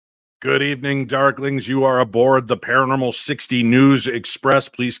Good evening, Darklings. You are aboard the Paranormal 60 News Express.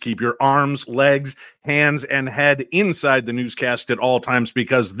 Please keep your arms, legs, hands, and head inside the newscast at all times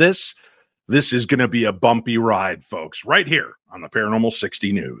because this is going to be a bumpy ride, folks, right here on the Paranormal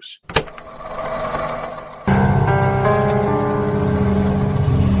 60 News.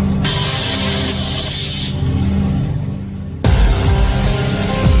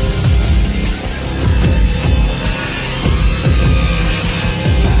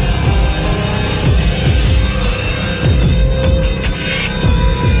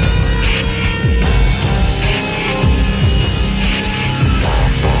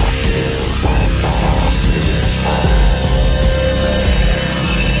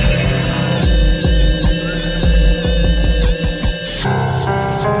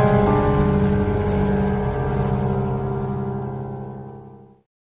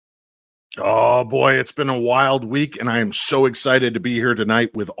 Oh boy, it's been a wild week, and I am so excited to be here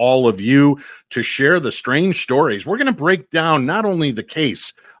tonight with all of you to share the strange stories. We're going to break down not only the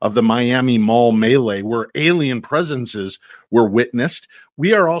case of the Miami Mall melee where alien presences were witnessed,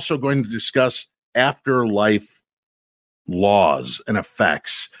 we are also going to discuss afterlife laws and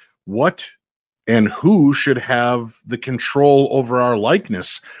effects. What and who should have the control over our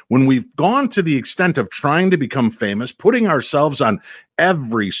likeness when we've gone to the extent of trying to become famous, putting ourselves on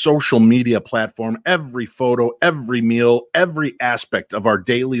every social media platform, every photo, every meal, every aspect of our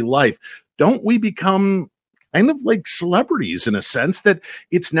daily life? Don't we become kind of like celebrities in a sense that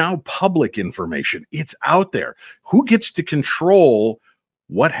it's now public information? It's out there. Who gets to control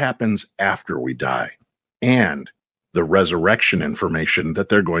what happens after we die? And the resurrection information that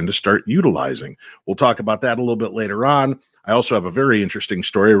they're going to start utilizing. We'll talk about that a little bit later on. I also have a very interesting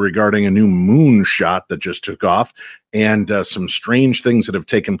story regarding a new moon shot that just took off and some strange things that have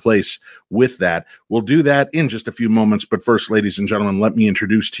taken place with that. We'll do that in just a few moments. But first, ladies and gentlemen, let me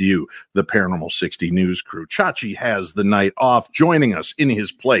introduce to you the Paranormal 60 News crew. Chachi has the night off. Joining us in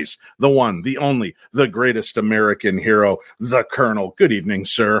his place, the one, the only, the greatest American hero, the Colonel. Good evening,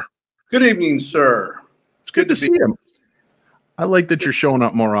 sir. Good evening, sir. It's good to see him. I like that you're showing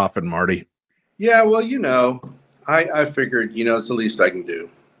up more often, Marty. Yeah, well, I figured, it's the least I can do.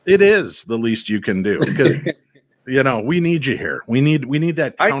 It is the least you can do because, we need you here. We need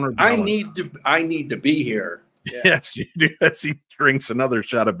that counterbalance. I need to be here. Yeah. Yes, you do. As he drinks another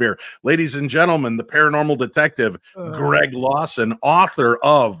shot of beer. Ladies and gentlemen, the paranormal detective, Greg Lawson, author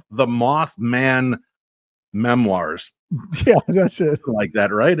of the Mothman memoirs. Yeah, that's it. Like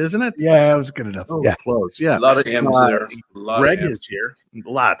that, right? Isn't it? Yeah, that was good enough. Oh, yeah, close. Yeah, a lot of M's there. Greg is here. A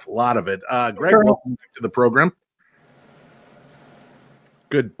lot of it. Greg, welcome back to the program.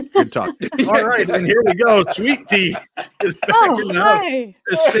 Good talk. All right, and here we go. Sweet Tea is back in the house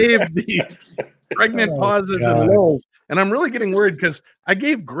to save the pregnant pauses and lulls. And I'm really getting worried because I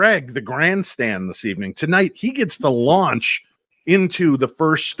gave Greg the grandstand this evening. Tonight, he gets to launch into the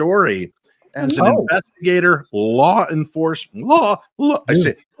first story as an investigator, law enforcement. I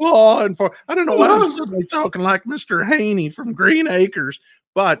say law enforcement. I don't know why I'm suddenly talking like Mr. Haney from Green Acres,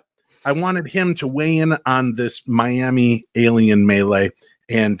 but I wanted him to weigh in on this Miami alien melee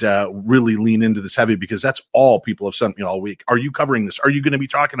and really lean into this heavy because that's all people have sent me all week. Are you covering this? Are you going to be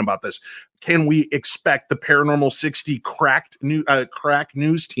talking about this? Can we expect the Paranormal 60 crack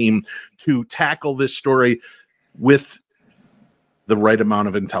news team to tackle this story with the right amount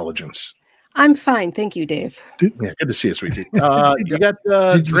of intelligence? I'm fine. Thank you, Dave. Yeah, good to see you, sweetie. You got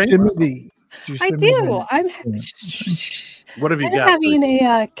drink? I do. What have you got? I'm having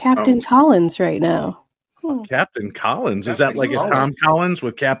a Captain Collins right now. Captain Collins? Is that like a Tom Collins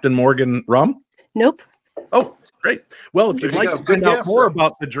with Captain Morgan rum? Nope. Oh, great. Well, if you'd like to find out more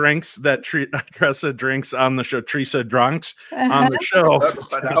about the drinks that Tressa drinks on the show, Teresa Drunks on the show,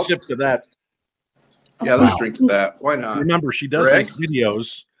 a sip to that. Yeah, let's drink to that. Why not? Remember, she does make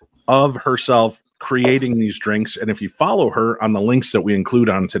videos of herself creating these drinks, and if you follow her on the links that we include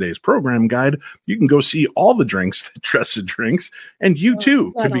on today's program guide, you can go see all the drinks that Tressa drinks, and you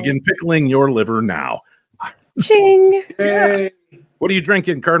too could begin pickling your liver now. Ching! Yeah. What are you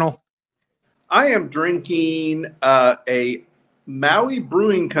drinking, Colonel? I am drinking a Maui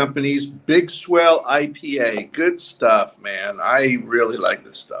Brewing Company's Big Swell IPA. Good stuff, man. I really like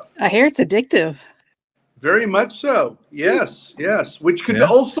this stuff. I hear it's addictive. Very much so. Yes. Which could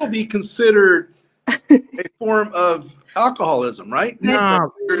also be considered a form of alcoholism, right?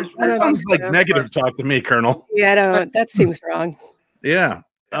 No, sounds like negative talk to me, Colonel. Yeah, that seems wrong. Yeah.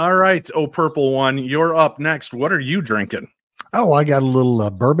 All right. Oh, purple one. You're up next. What are you drinking? Oh, I got a little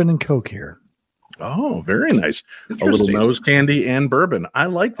bourbon and Coke here. Oh, very nice. A little Interesting. nose candy and bourbon. I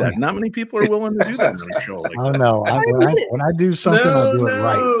like that. Oh, yeah. Not many people are willing to do that on a show like Oh this. no! When I do something, I'll do it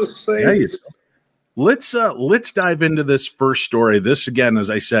right. Yeah, you do. Let's dive into this first story. This, again, as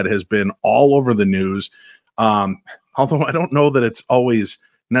I said, has been all over the news. Although I don't know that it's always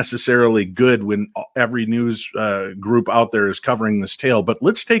necessarily good when every news group out there is covering this tale. But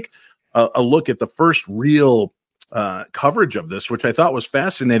let's take a look at the first real coverage of this, which I thought was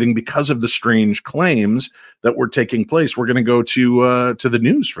fascinating because of the strange claims that were taking place. We're going to go to the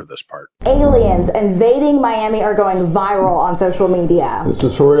news for this part. Aliens invading Miami are going viral on social media. This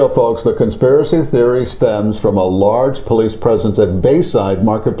is for real, folks. The conspiracy theory stems from a large police presence at Bayside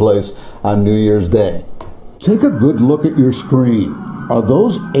Marketplace on New Year's Day. Take a good look at your screen. Are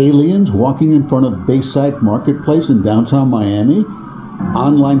those aliens walking in front of Bayside Marketplace in downtown Miami?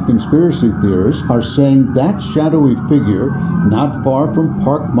 Online conspiracy theorists are saying that shadowy figure, not far from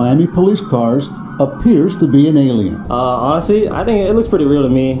parked Miami police cars, appears to be an alien. Honestly, I think it looks pretty real to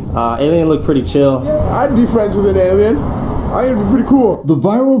me. Alien look pretty chill. I'd be friends with an alien. I'd be pretty cool. The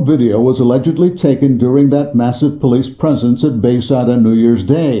viral video was allegedly taken during that massive police presence at Bayside on New Year's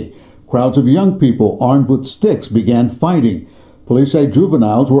Day. Crowds of young people armed with sticks began fighting. Police say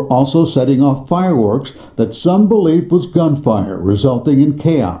juveniles were also setting off fireworks that some believed was gunfire, resulting in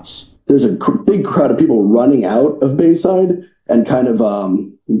chaos. There's a big crowd of people running out of Bayside and kind of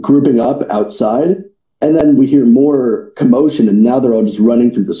grouping up outside. And then we hear more commotion, and now they're all just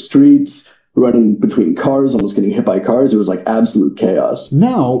running through the streets, running between cars, almost getting hit by cars. It was like absolute chaos.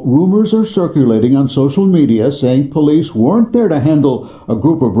 Now, rumors are circulating on social media saying police weren't there to handle a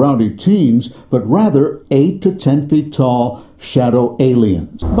group of rowdy teens, but rather 8 to 10 feet tall shadow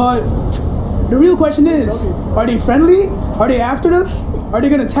aliens. But the real question is, are they friendly? Are they after us? Are they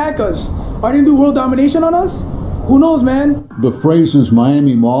going to attack us? Are they going to do world domination on us? Who knows, man? The phrases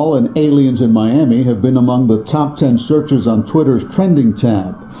Miami Mall and aliens in Miami have been among the top 10 searches on Twitter's trending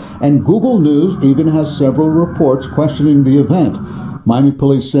tab. And Google News even has several reports questioning the event. Miami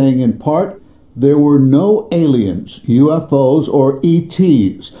police saying in part, there were no aliens, UFOs, or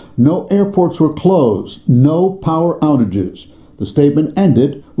ETs. No airports were closed. No power outages. The statement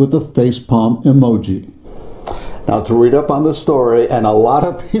ended with a facepalm emoji. Now, to read up on the story, and a lot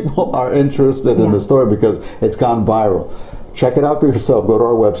of people are interested in the story because it's gone viral. Check it out for yourself. Go to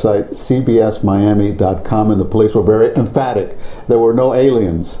our website, cbsmiami.com, and the police were very emphatic. There were no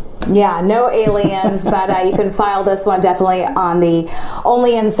aliens. Yeah, no aliens, but you can file this one definitely on the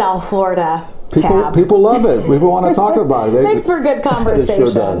Only in South Florida tab. People love it. People want to talk about it. Makes for good conversation.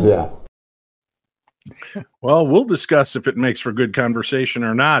 It sure does, yeah. Well, we'll discuss if it makes for good conversation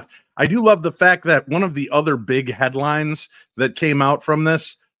or not. I do love the fact that one of the other big headlines that came out from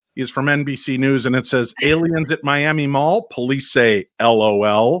this is from NBC News, and it says, aliens at Miami Mall, police say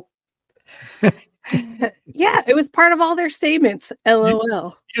LOL. Yeah, it was part of all their statements.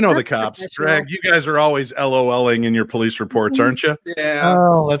 LOL. You know the cops, Greg. You guys are always LOLing in your police reports, aren't you? Yeah.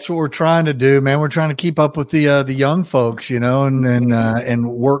 Oh, that's what we're trying to do, man. We're trying to keep up with the young folks, you know,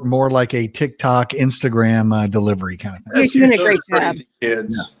 and work more like a TikTok, Instagram delivery kind of thing. You're doing a great job.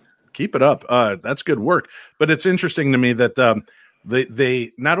 Kids. Yeah. Keep it up. That's good work. But it's interesting to me that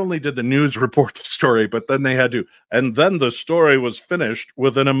they not only did the news report the story, but then they had to, and then the story was finished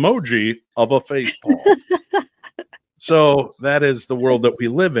with an emoji of a facepalm. So that is the world that we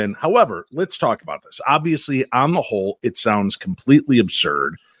live in. However, let's talk about this. Obviously, on the whole, it sounds completely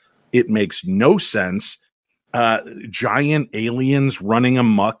absurd. It makes no sense. Giant aliens running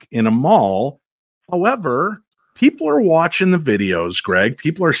amok in a mall. However, people are watching the videos, Greg.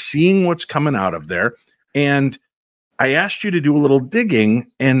 People are seeing what's coming out of there. And I asked you to do a little digging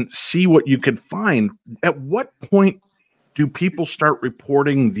and see what you could find. At what point do people start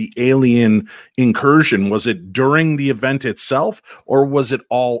reporting the alien incursion? Was it during the event itself, or was it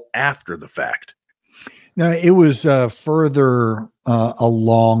all after the fact? No, it was further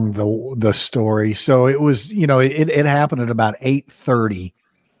along the story. So it was, you know, it happened at about 8:30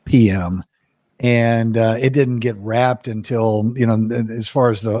 p.m. And it didn't get wrapped until, you know, as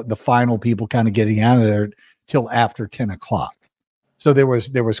far as the final people kind of getting out of there, till after 10 o'clock. So there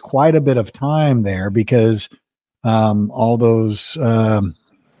was quite a bit of time there because all those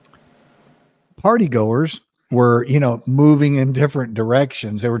party goers were, you know, moving in different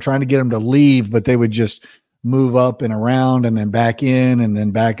directions. They were trying to get them to leave, but they would just move up and around and then back in and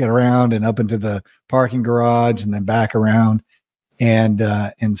then back around and up into the parking garage and then back around. And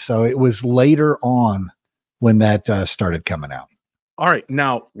so it was later on when that started coming out. All right,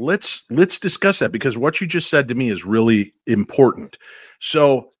 now let's discuss that, because what you just said to me is really important.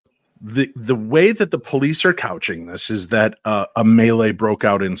 So the way that the police are couching this is that a melee broke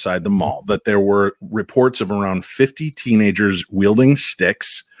out inside the mall, that there were reports of around 50 teenagers wielding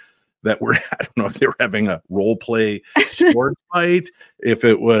sticks that were, I don't know if they were having a role play sword fight, if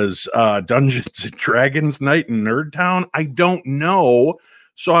it was Dungeons and Dragons night in Nerd Town. I don't know.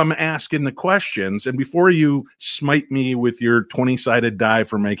 So I'm asking the questions. And before you smite me with your 20-sided die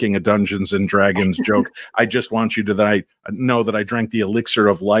for making a Dungeons and Dragons joke, I just want you to know that I drank the elixir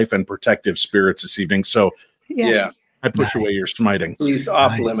of life and protective spirits this evening. So Yeah. I push away your smiting. Please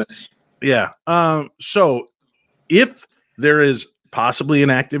off limits. Yeah. So if there is possibly an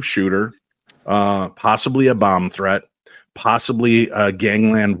active shooter, possibly a bomb threat, possibly a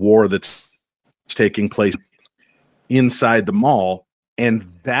gangland war that's taking place inside the mall, and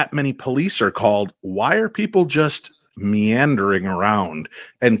that many police are called, why are people just meandering around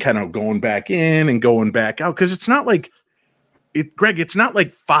and kind of going back in and going back out? Because it's not like Greg, it's not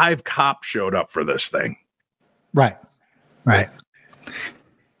like 5 cops showed up for this thing. Right.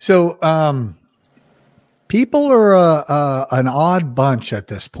 So people are an odd bunch at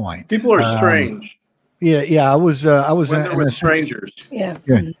this point. People are strange. Yeah. I was When they're with strangers. Yeah.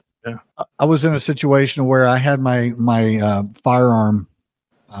 I was in a situation where I had my firearm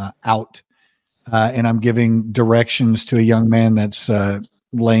out, and I'm giving directions to a young man that's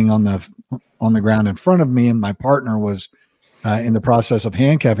laying on the ground in front of me, and my partner was in the process of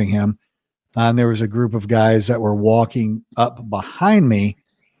handcuffing him. And there was a group of guys that were walking up behind me,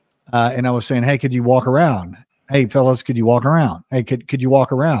 and I was saying, "Hey, could you walk around? Hey, fellas, could you walk around? Hey, could you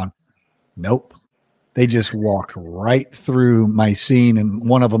walk around?" Nope. They just walked right through my scene, and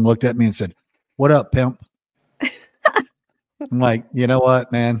one of them looked at me and said, "What up, pimp?" I'm like, you know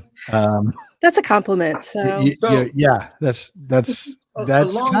what, man? That's a compliment. So yeah, that's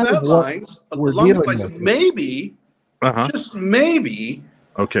along kind of what we're dealing with. Maybe, just maybe.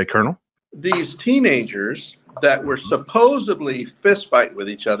 Okay, Colonel. These teenagers that were supposedly fist fight with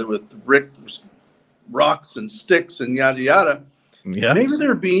each other with rocks and sticks and yada yada. Yeah. Maybe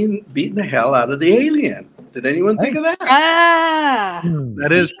they're being beaten the hell out of the alien. Did anyone think of that?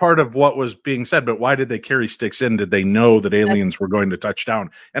 That is part of what was being said, but why did they carry sticks in? Did they know that aliens were going to touch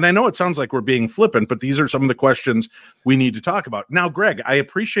down? And I know it sounds like we're being flippant, but these are some of the questions we need to talk about. Now, Greg, I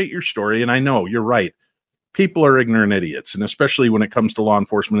appreciate your story, and I know you're right. People are ignorant idiots, and especially when it comes to law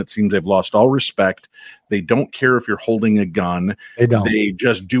enforcement, it seems they've lost all respect. They don't care if you're holding a gun. They don't. They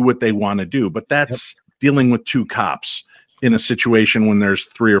just do what they want to do. But that's dealing with 2 cops. In a situation when there's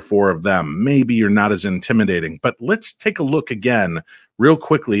 3 or 4 of them, maybe you're not as intimidating. But let's take a look again real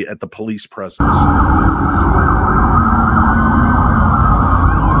quickly at the police presence.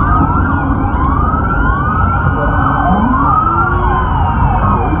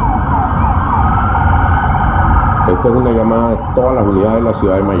 Esta es una llamada a todas las unidades de la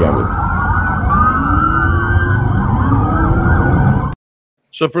ciudad de Miami.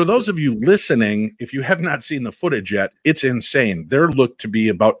 So for those of you listening, if you have not seen the footage yet, it's insane. There look to be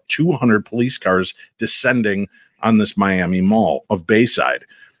about 200 police cars descending on this Miami Mall of Bayside.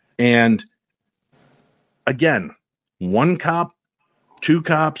 And again, 1 cop, 2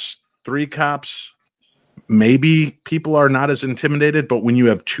 cops, 3 cops, maybe people are not as intimidated, but when you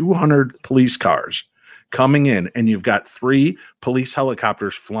have 200 police cars coming in and you've got 3 police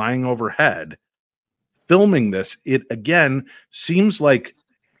helicopters flying overhead, filming this, it again seems like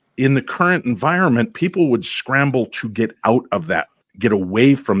in the current environment, people would scramble to get out of that, get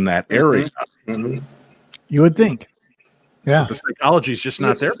away from that area. Mm-hmm. You would think. Yeah. But the psychology is just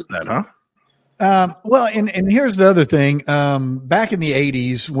not there for that, huh? Well, and here's the other thing. Back in the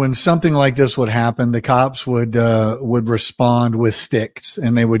 80s, when something like this would happen, the cops would respond with sticks,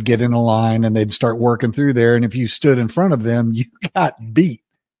 and they would get in a line and they'd start working through there. And if you stood in front of them, you got beat.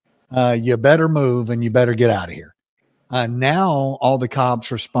 You better move and you better get out of here. Now all the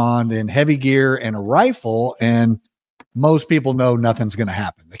cops respond in heavy gear and a rifle, and most people know nothing's going to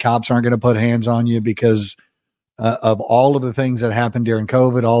happen. The cops aren't going to put hands on you because of all of the things that happened during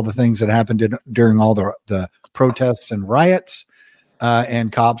COVID, all the things that happened during all the protests and riots.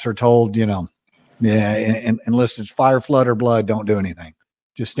 And cops are told, unless it's fire, flood, or blood, don't do anything.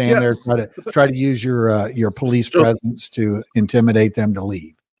 Just stand there, try to use your police presence to intimidate them to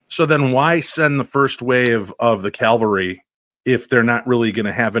leave. So then why send the first wave of the cavalry if they're not really going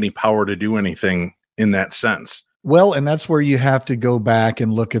to have any power to do anything in that sense? Well, and that's where you have to go back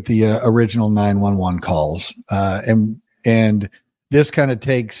and look at the original 911 calls. And this kind of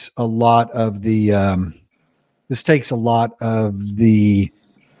takes a lot of the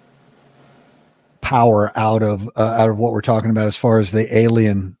power out of what we're talking about as far as the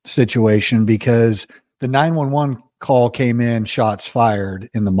alien situation, because the 911 call came in, shots fired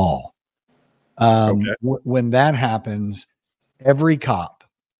in the mall. When that happens, every cop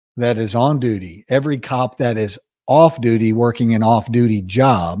that is on duty, every cop that is off duty, working an off duty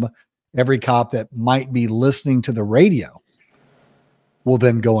job, every cop that might be listening to the radio will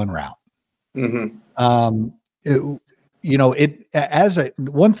then go en route. One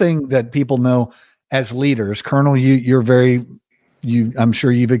thing that people know as leaders, Colonel, I'm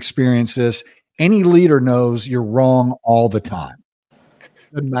sure you've experienced this. Any leader knows you're wrong all the time.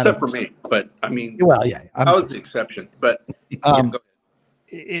 Except for me, but I mean, well, yeah, I was the exception, but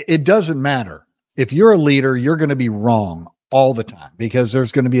it doesn't matter. If you're a leader, you're going to be wrong all the time because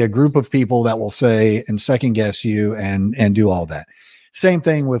there's going to be a group of people that will say and second guess you and do all that. Same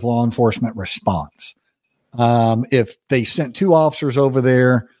thing with law enforcement response. If they sent 2 officers over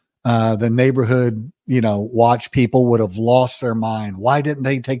there, the neighborhood, watch people would have lost their mind. Why didn't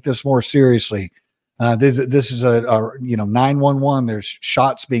they take this more seriously? This is a 911. There's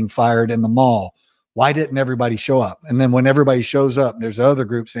shots being fired in the mall. Why didn't everybody show up? And then when everybody shows up, there's other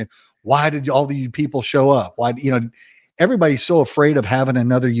groups saying, why did all the people show up? Why, everybody's so afraid of having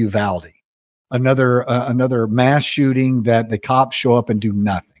another Uvalde, another mass shooting that the cops show up and do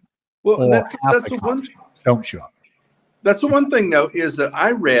nothing. Well, and that's the one. Don't show up. That's the one thing, though, is that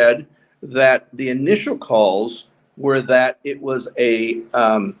I read that the initial calls were that it was a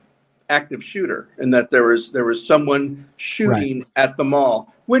active shooter and that there was someone shooting at the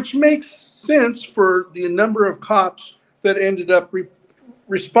mall, which makes sense for the number of cops that ended up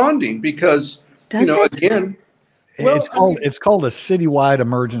responding because, again, it's called a citywide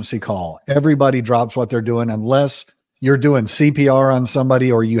emergency call. Everybody drops what they're doing unless you're doing CPR on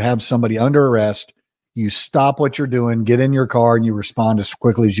somebody or you have somebody under arrest. You stop what you're doing, get in your car, and you respond as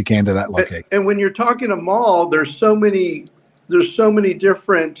quickly as you can to that location. And when you're talking a mall, there's so many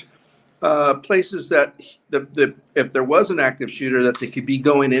different places that if there was an active shooter that they could be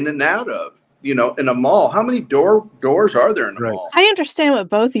going in and out of, in a mall. How many doors are there in a mall? I understand what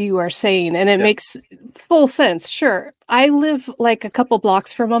both of you are saying, and it makes full sense. Sure. I live like a couple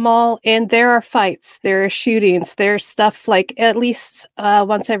blocks from a mall, and there are fights, there are shootings, there's stuff like at least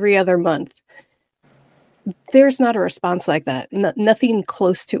once every other month. There's not a response like that. Nothing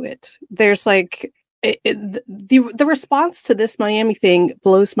close to it. There's like the response to this Miami thing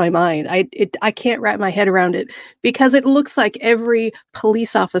blows my mind. I can't wrap my head around it because it looks like every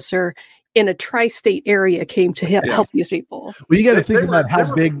police officer in a tri-state area came to help these people. Well, you got to think about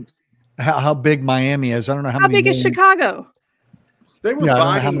how big Miami is. I don't know how big is Chicago. They were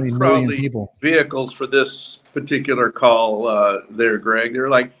buying probably vehicles for this particular call there, Greg. They were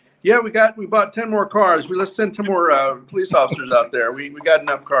like, yeah, we bought 10 more cars. Let's send 10 more police officers out there. We got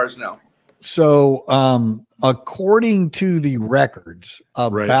enough cars now. So, according to the records,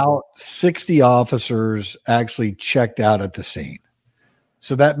 about 60 officers actually checked out at the scene.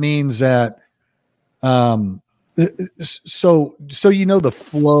 So that means that, so the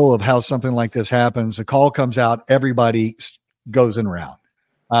flow of how something like this happens. The call comes out, everybody goes in route.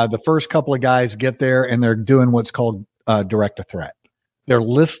 The first couple of guys get there and they're doing what's called direct a threat. They're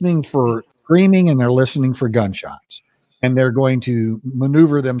listening for screaming and they're listening for gunshots. And they're going to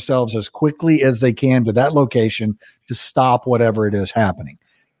maneuver themselves as quickly as they can to that location to stop whatever it is happening.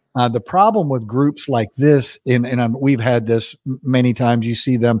 The problem with groups like this, and we've had this many times, you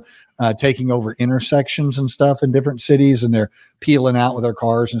see them taking over intersections and stuff in different cities, and they're peeling out with their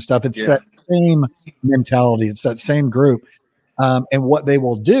cars and stuff. It's that same mentality. It's that same group. And what they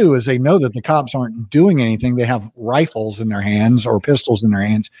will do is they know that the cops aren't doing anything. They have rifles in their hands or pistols in their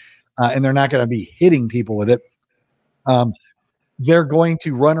hands, and they're not going to be hitting people with it. They're going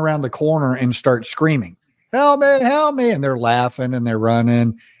to run around the corner and start screaming, help me. And they're laughing and they're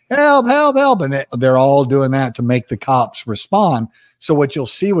running, help. And they're all doing that to make the cops respond. So what you'll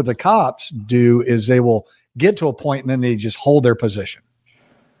see what the cops do is they will get to a point and then they just hold their position.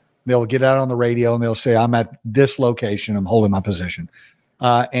 They'll get out on the radio and they'll say, I'm at this location. I'm holding my position.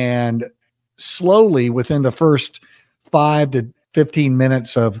 And slowly within the first 5 to 15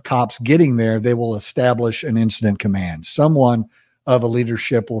 minutes of cops getting there, they will establish an incident command. Someone of a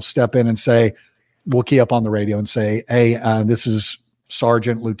leadership will step in and say, we'll key up on the radio and say, hey, this is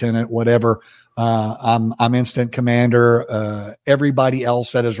sergeant, lieutenant, whatever. I'm incident commander. Everybody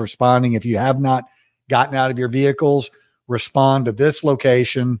else that is responding, if you have not gotten out of your vehicles, respond to this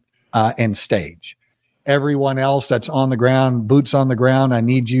location and stage. Everyone else that's on the ground, boots on the ground, I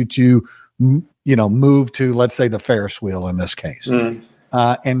need you to, move to, let's say, the Ferris wheel in this case,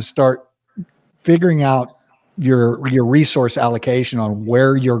 and start figuring out your resource allocation on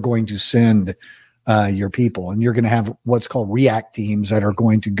where you're going to send your people. And you're going to have what's called react teams that are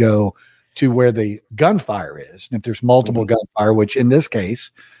going to go to where the gunfire is. And if there's multiple gunfire, which in this case,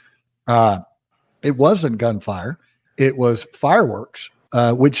 It wasn't gunfire. It was fireworks,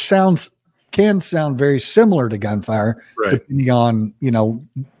 which can sound very similar to gunfire, right, depending on,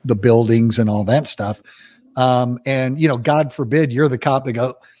 the buildings and all that stuff. And, God forbid you're the cop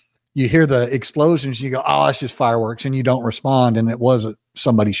that you hear the explosions, you go, oh, it's just fireworks, and you don't respond. And it wasn't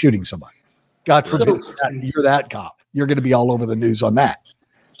somebody shooting somebody. God forbid you're that cop. You're going to be all over the news on that.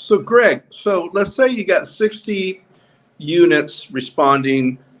 So, Greg, let's say you got 60 units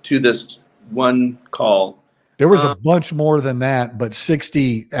responding to this one call. There was a bunch more than that, but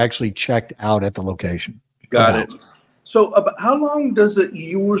 60 actually checked out at the location. Got it. So how long does it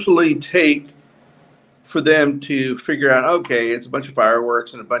usually take for them to figure out, okay, it's a bunch of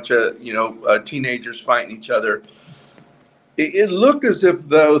fireworks and a bunch of, teenagers fighting each other? It looked as if,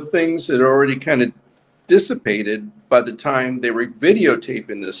 though, things had already kind of dissipated by the time they were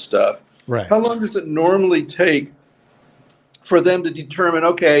videotaping this stuff. Right. How long does it normally take for them to determine,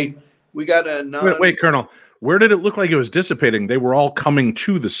 okay, we got a wait, Colonel, where did it look like it was dissipating? They were all coming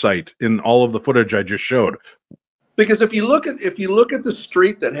to the site in all of the footage I just showed. Because if you look at the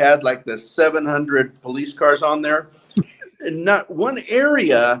street that had like the 700 police cars on there, in not one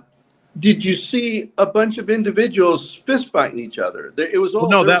area did you see a bunch of individuals fist fighting each other. It was all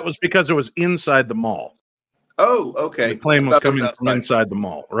that was because it was inside the mall. Oh, okay. The claim was coming from inside the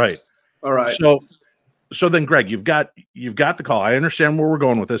mall, right? All right. So then, Greg, you've got the call. I understand where we're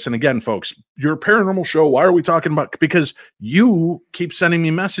going with this. And again, folks, your paranormal show. Why are we talking about? Because you keep sending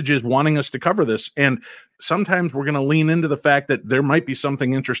me messages wanting us to cover this, and sometimes we're going to lean into the fact that there might be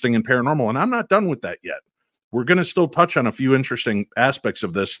something interesting in paranormal, and I'm not done with that yet. We're going to still touch on a few interesting aspects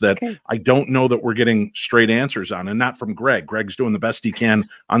of this that I don't know that we're getting straight answers on, and not from Greg. Greg's doing the best he can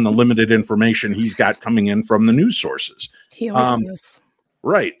on the limited information he's got coming in from the news sources. He always does.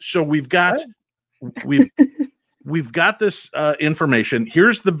 Right. So we've got this information.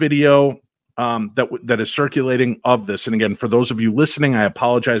 Here's the video that is circulating of this. And again, for those of you listening, I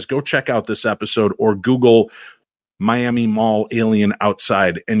apologize. Go check out this episode or Google Miami Mall alien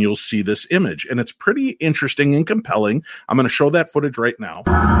outside, and you'll see this image. And it's pretty interesting and compelling. I'm going to show that footage right now.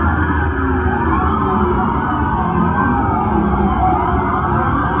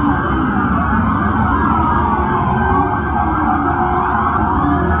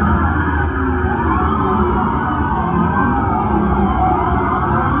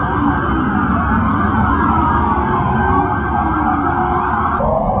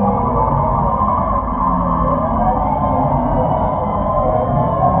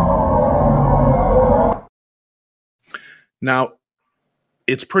 Now,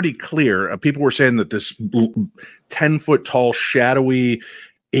 it's pretty clear. People were saying that this 10-foot tall, shadowy,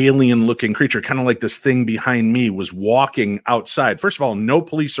 alien-looking creature, kind of like this thing behind me, was walking outside. First of all, no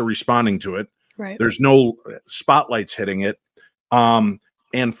police are responding to it. Right. There's no spotlights hitting it. And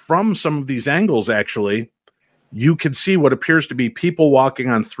from some of these angles, actually, you can see what appears to be people walking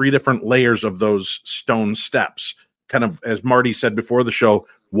on 3 different layers of those stone steps. Kind of, as Marty said before the show,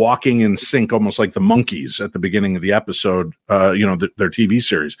 walking in sync, almost like the monkeys at the beginning of the episode, their TV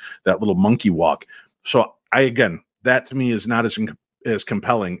series, that little monkey walk. So that to me is not as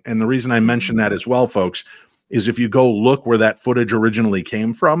compelling. And the reason I mention that as well, folks, is if you go look where that footage originally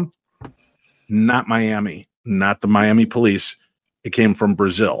came from, not Miami, not the Miami police, it came from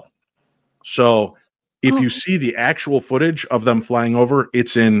Brazil. So if you see the actual footage of them flying over,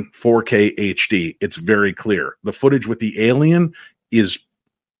 it's in 4K HD. It's very clear. The footage with the alien is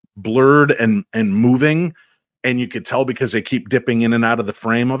blurred and moving, and you could tell because they keep dipping in and out of the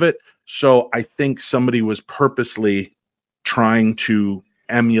frame of it. So I think somebody was purposely trying to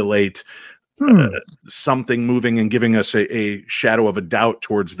emulate something moving and giving us a shadow of a doubt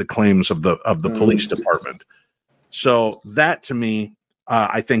towards the claims of the police department. So that, to me,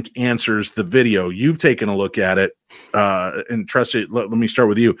 I think answers the video. You've taken a look at it, and Tressie, let me start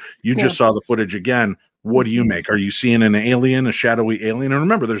with you. You just saw the footage again. What do you make? Are you seeing an alien, a shadowy alien? And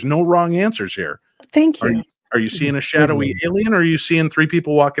remember, there's no wrong answers here. Thank you. Are you seeing a shadowy alien, or are you seeing 3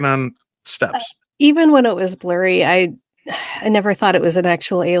 people walking on steps? Even when it was blurry, I never thought it was an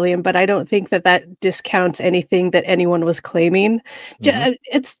actual alien, but I don't think that discounts anything that anyone was claiming.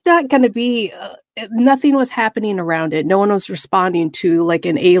 It's not going to be, nothing was happening around it. No one was responding to like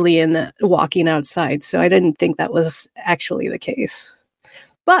an alien walking outside. So I didn't think that was actually the case.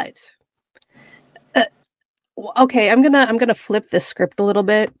 But okay, I'm gonna flip this script a little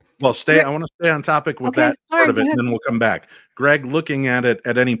bit. Well, I want to stay on topic with that part of it, and then we'll come back. Greg, looking at it,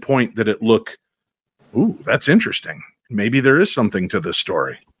 at any point did it look, ooh, that's interesting. Maybe there is something to this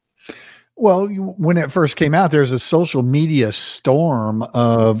story. Well, when it first came out, there's a social media storm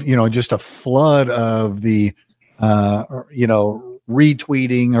of, just a flood of the,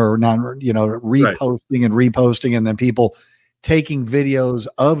 retweeting or not, reposting and reposting, and then people taking videos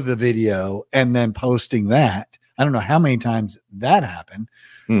of the video and then posting that. I don't know how many times that happened.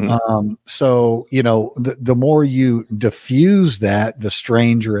 So, the more you diffuse that, the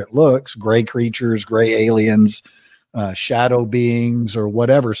stranger it looks. Gray creatures, gray aliens, shadow beings, or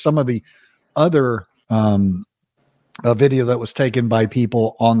whatever. Some of the other a video that was taken by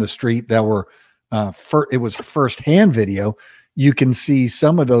people on the street that were it was firsthand video. You can see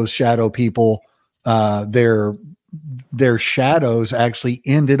some of those shadow people, their shadows actually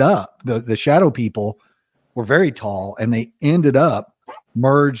ended up, the shadow people were very tall, and they ended up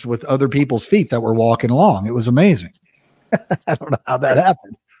merged with other people's feet that were walking along. It was amazing. I don't know how that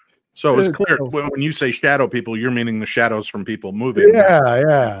happened. So it's clear when you say shadow people, you're meaning the shadows from people moving.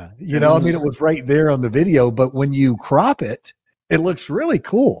 Yeah. It was right there on the video, but when you crop it, it looks really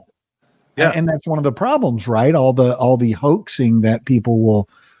cool. Yeah. And that's one of the problems, right? All the hoaxing that people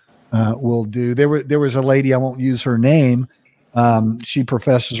will do. There was a lady, I won't use her name. She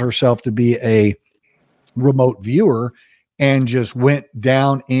professes herself to be a remote viewer and just went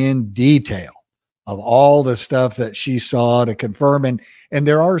down in detail of all the stuff that she saw to confirm. And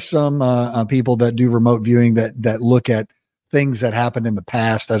there are some people that do remote viewing that look at things that happened in the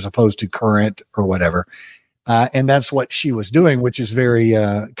past as opposed to current or whatever. And that's what she was doing, which is very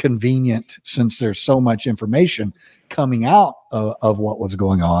convenient since there's so much information coming out of what was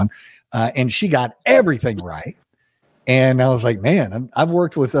going on. And she got everything right. And I was like, man, I've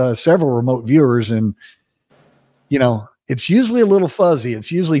worked with several remote viewers, and, it's usually a little fuzzy.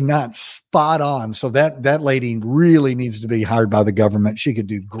 It's usually not spot on. So that lady really needs to be hired by the government. She could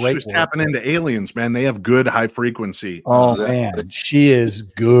do great. She was tapping into aliens, man. They have good high frequency. Oh man, she is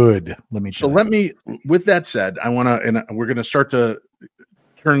good. With that said, I want to, and we're going to start to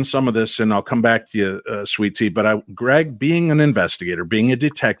turn some of this, and I'll come back to you, Sweet Tea. But Greg, being an investigator, being a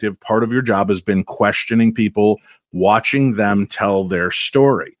detective, part of your job has been questioning people, watching them tell their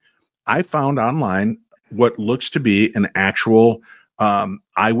story. I found online what looks to be an actual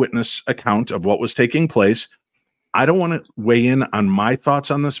eyewitness account of what was taking place. I don't want to weigh in on my thoughts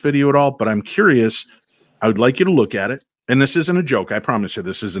on this video at all, but I'm curious. I would like you to look at it. And this isn't a joke. I promise you,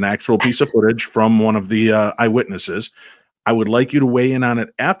 this is an actual piece of footage from one of the eyewitnesses. I would like you to weigh in on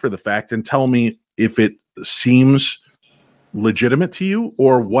it after the fact and tell me if it seems legitimate to you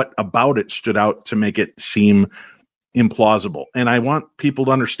or what about it stood out to make it seem implausible. And I want people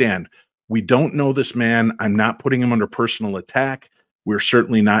to understand, we don't know this man. I'm not putting him under personal attack. We're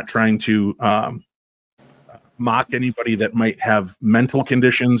certainly not trying to mock anybody that might have mental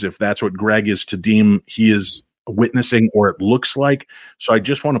conditions, if that's what Greg is to deem he is witnessing or it looks like. So I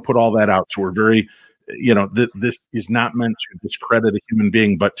just want to put all that out. So we're very, this is not meant to discredit a human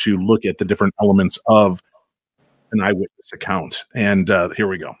being, but to look at the different elements of an eyewitness account. And here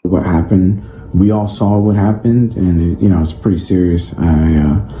we go. What happened? We all saw what happened, and it's pretty serious.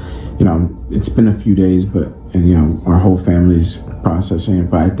 It's been a few days, and our whole family's processing it.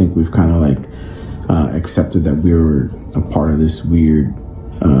 But I think we've kind of accepted that we were a part of this weird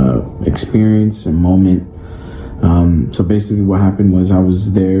experience and moment. So basically, what happened was I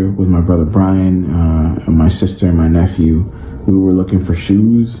was there with my brother Brian, and my sister and my nephew. We were looking for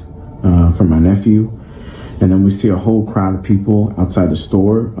shoes for my nephew. And then we see a whole crowd of people outside the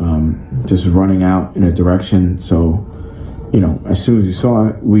store, just running out in a direction. So, as soon as we saw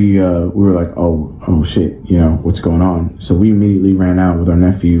it, we were like, oh shit, what's going on? So we immediately ran out with our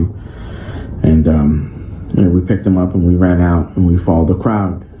nephew, and we picked him up and we ran out and we followed the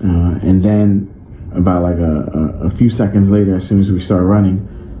crowd. And then about like a few seconds later, as soon as we started running,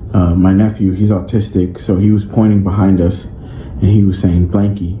 my nephew, he's autistic, so he was pointing behind us and he was saying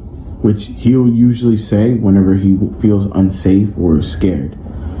blankie, which he'll usually say whenever he feels unsafe or scared.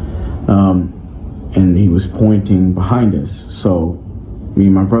 And he was pointing behind us. So me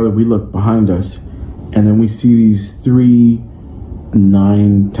and my brother, we look behind us, and then we see these 3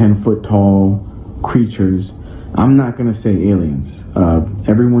 9-10 foot tall creatures. I'm not gonna say aliens.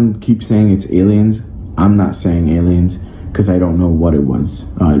 Everyone keeps saying it's aliens. I'm not saying aliens because I don't know what it was.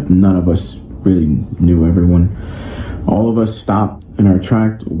 None of us really knew. All of us stopped in our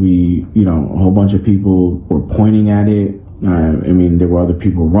track. We, a whole bunch of people were pointing at it. There were other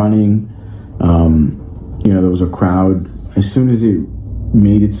people running. There was a crowd. As soon as it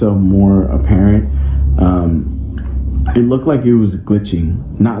made itself more apparent, it looked like it was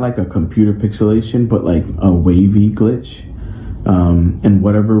glitching. Not like a computer pixelation, but like a wavy glitch. And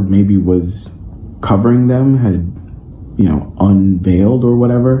whatever maybe was covering them had, unveiled or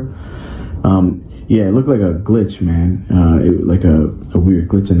whatever. Yeah, it looked like a glitch, man. Like a weird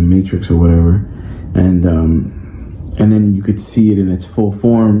glitch in the Matrix or whatever. And and then you could see it in its full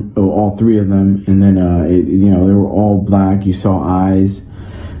form, all three of them, and then they were all black. You saw eyes,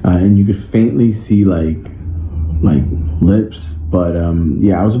 and you could faintly see like lips, but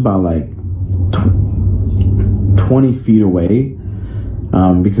I was about like 20 feet away,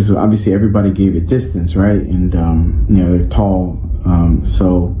 because obviously everybody gave it distance, right? And they're tall,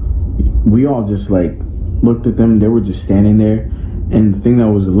 so we all just like looked at them. They were just standing there, and the thing that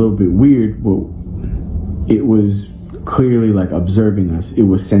was a little bit weird, well, it was clearly like observing us. It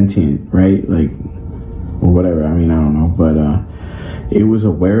was sentient, right? Like, or whatever. I mean, I don't know, but it was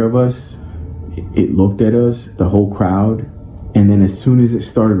aware of us. It looked at us, the whole crowd, and then as soon as it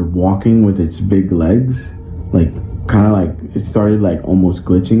started walking with its big legs, like kind of like it started like almost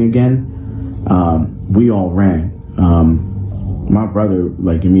glitching again, we all ran. My brother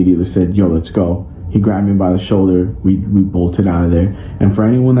like immediately said, "Yo, let's go." He grabbed me by the shoulder. We bolted out of there. And for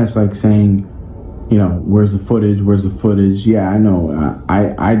anyone that's like saying, where's the footage? Where's the footage? Yeah, I know.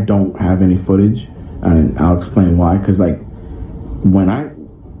 I don't have any footage, and I'll explain why. Because like when I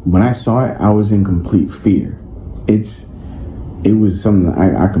saw it, I was in complete fear. It was something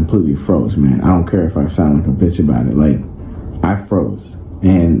that I completely froze, man. I don't care if I sound like a bitch about it. Like, I froze.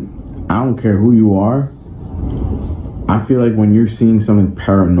 And I don't care who you are. I feel like when you're seeing something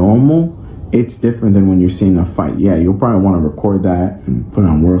paranormal, it's different than when you're seeing a fight. Yeah, you'll probably want to record that and put it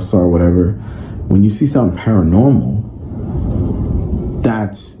on WorldStar or whatever. When you see something paranormal,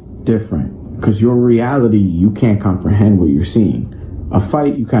 that's different. Because your reality, you can't comprehend what you're seeing. A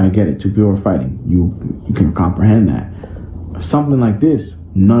fight, you kind of get it. Two people are fighting. You can comprehend that. Something like this,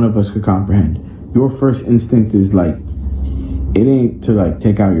 none of us could comprehend. Your first instinct is like, it ain't to like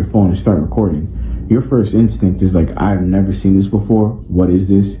take out your phone and start recording. Your first instinct is like, I've never seen this before. What is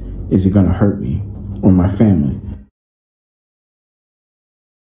this? Is it going to hurt me or my family?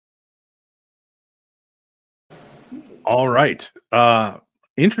 All right.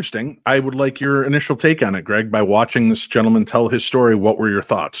 Interesting. I would like your initial take on it, Greg. By watching this gentleman tell his story, what were your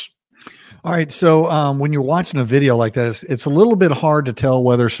thoughts? All right. So when you're watching a video like that, it's a little bit hard to tell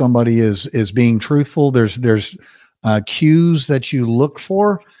whether somebody is being truthful. There's cues that you look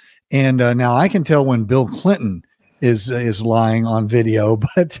for. And now I can tell when Bill Clinton is lying on video,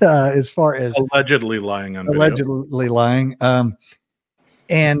 but as far as allegedly lying on video. Allegedly lying.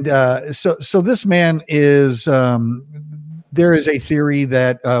 So this man is, there is a theory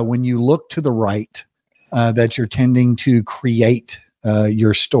that when you look to the right, that you're tending to create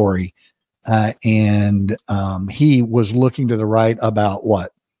your story. And he was looking to the right about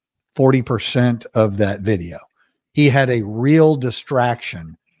 40% of that video. He had a real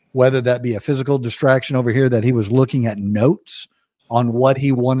distraction, whether that be a physical distraction over here that he was looking at notes on what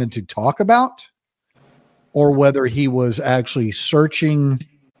he wanted to talk about, or whether he was actually searching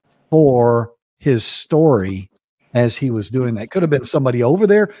for his story as he was doing that. Could have been somebody over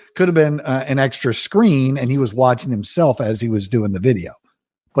there, could have been an extra screen, and he was watching himself as he was doing the video.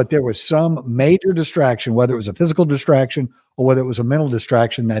 But there was some major distraction, whether it was a physical distraction or whether it was a mental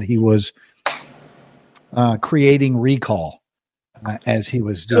distraction, that he was creating recall as he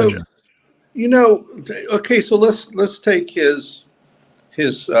was doing. Okay, so let's take his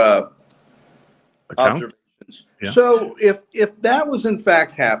observations. Yeah. So if that was in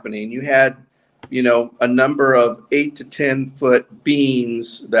fact happening, you had a number of 8 to 10 foot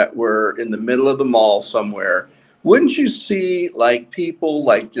beams that were in the middle of the mall somewhere. Wouldn't you see like people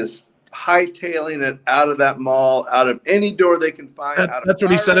like just hightailing it out of that mall, out of any door they can find? That's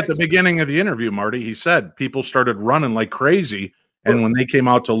what he said at the beginning of the interview, Marty. He said people started running like crazy, and when they came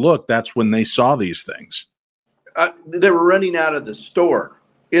out to look, that's when they saw these things. They were running out of the store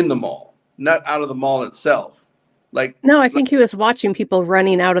in the mall, not out of the mall itself. No, I think he was watching people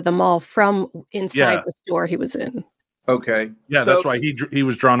running out of the mall from inside the store he was in. Okay. Yeah, that's why he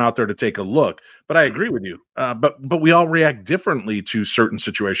was drawn out there to take a look. But I agree with you. But we all react differently to certain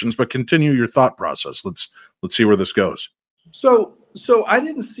situations. But continue your thought process. Let's see where this goes. So I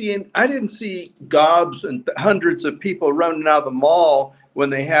didn't see gobs and hundreds of people running out of the mall when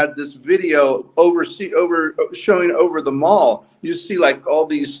they had this video showing over the mall. You see like all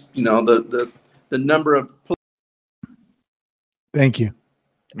these, the number of. Thank you.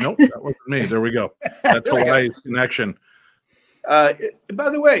 Nope, that wasn't me. There we go. That's a live connection. By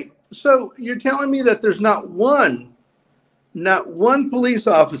the way, so you're telling me that there's not one police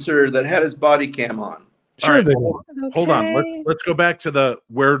officer that had his body cam on? Sure. Right, hold on. Let's go back to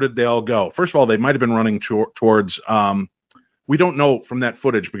where did they all go? First of all, they might have been running towards. We don't know from that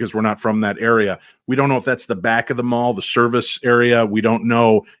footage because we're not from that area. We don't know if that's the back of the mall, the service area. We don't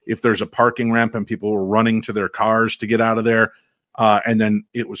know if there's a parking ramp and people were running to their cars to get out of there. And then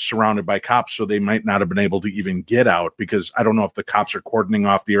it was surrounded by cops, so they might not have been able to even get out, because I don't know if the cops are cordoning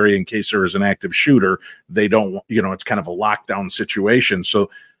off the area in case there is an active shooter. They don't, it's kind of a lockdown situation. So,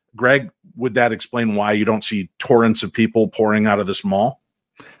 Greg, would that explain why you don't see torrents of people pouring out of this mall?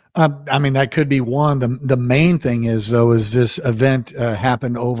 I mean, that could be one. The main thing is, though, is this event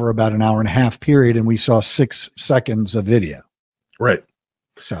happened over about an hour and a half period, and we saw 6 seconds of video. Right.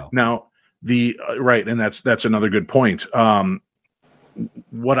 So now right. And that's another good point.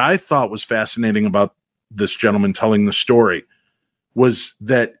 What I thought was fascinating about this gentleman telling the story was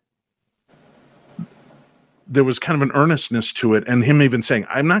that there was kind of an earnestness to it, and him even saying,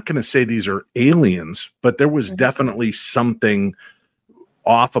 I'm not going to say these are aliens, but there was definitely something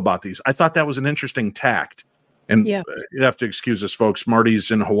off about these. I thought that was an interesting tact. And you have to excuse us, folks.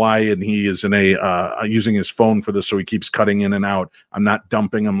 Marty's in Hawaii, and he is in using his phone for this, so he keeps cutting in and out. I'm not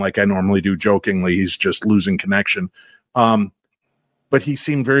dumping him like I normally do jokingly. He's just losing connection. But he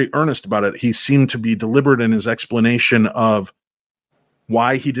seemed very earnest about it. He seemed to be deliberate in his explanation of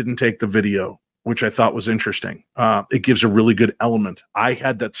why he didn't take the video, which I thought was interesting. It gives a really good element. I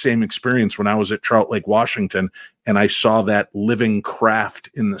had that same experience when I was at Trout Lake, Washington, and I saw that living craft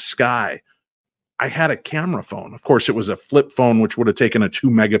in the sky. I had a camera phone. Of course, it was a flip phone, which would have taken a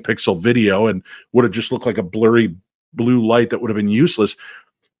 2-megapixel video and would have just looked like a blurry blue light that would have been useless.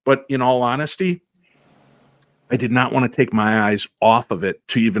 But in all honesty, I did not want to take my eyes off of it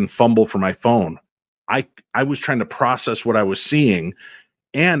to even fumble for my phone. I was trying to process what I was seeing,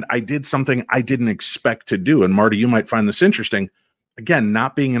 and I did something I didn't expect to do. And Marty, you might find this interesting. Again,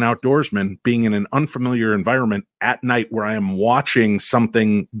 not being an outdoorsman, being in an unfamiliar environment at night where I am watching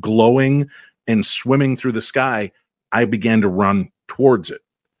something glowing and swimming through the sky, I began to run towards it.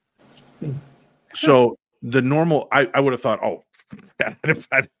 So the normal, I would have thought, oh,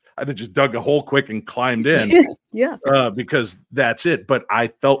 I'd have just dug a hole quick and climbed in. Because that's it. But I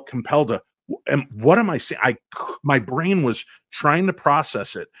felt compelled to, and what am I saying? My brain was trying to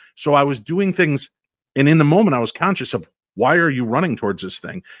process it. So I was doing things, and in the moment I was conscious of, why are you running towards this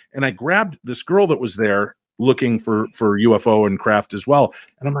thing? And I grabbed this girl that was there looking for UFO and craft as well.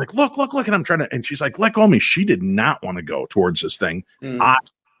 And I'm like, look. And I'm trying to, and she's like, let go of me. She did not want to go towards this thing. I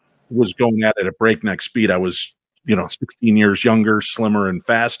was going at it at breakneck speed. I was, 16 years younger, slimmer, and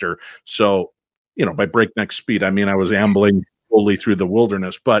faster. So, by breakneck speed, I mean, I was ambling slowly through the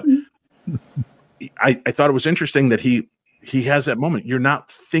wilderness. But I thought it was interesting that he has that moment. You're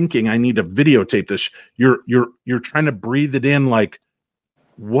not thinking, I need to videotape this. You're trying to breathe it in, like,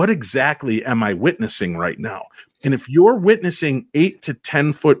 what exactly am I witnessing right now? And if you're witnessing 8 to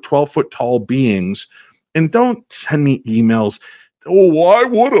 10 foot, 12 foot tall beings, and don't send me emails, oh, I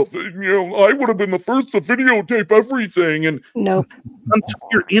would have, I would have been the first to videotape everything. And nope. Until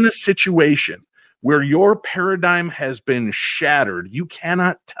you're in a situation where your paradigm has been shattered, you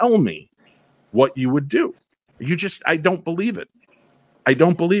cannot tell me what you would do. I don't believe it. I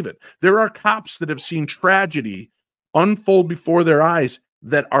don't believe it. There are cops that have seen tragedy unfold before their eyes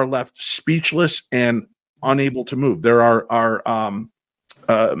that are left speechless and unable to move. There are armed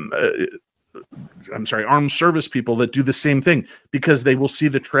service people that do the same thing, because they will see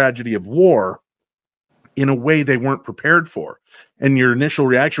the tragedy of war in a way they weren't prepared for. And your initial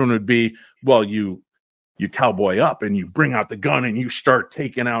reaction would be, well, you cowboy up and you bring out the gun and you start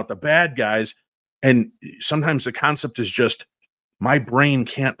taking out the bad guys. And sometimes the concept is just, my brain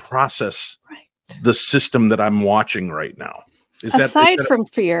can't process the system that I'm watching right now. Aside from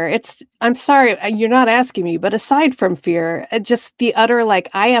fear, I'm sorry, you're not asking me, but aside from fear, just the utter,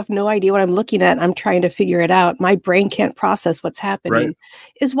 like, I have no idea what I'm looking at. I'm trying to figure it out. My brain can't process what's happening,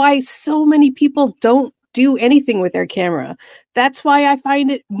 is why so many people don't do anything with their camera. That's why I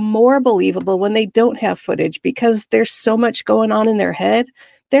find it more believable when they don't have footage, because there's so much going on in their head.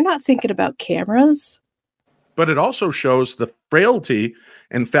 They're not thinking about cameras. But it also shows the frailty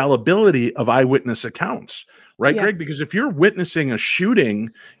and fallibility of eyewitness accounts, right, Greg? Because if you're witnessing a shooting,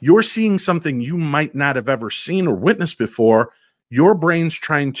 you're seeing something you might not have ever seen or witnessed before. Your brain's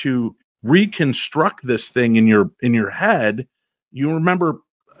trying to reconstruct this thing in your head. You remember,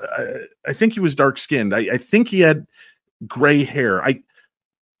 I think he was dark skinned. I think he had gray hair.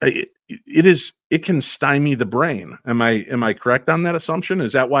 It can stymie the brain. Am I correct on that assumption?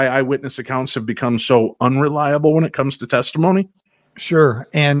 Is that why eyewitness accounts have become so unreliable when it comes to testimony? Sure.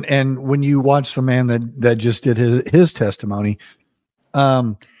 And when you watch the man that just did his testimony,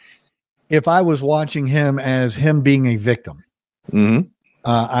 if I was watching him as him being a victim,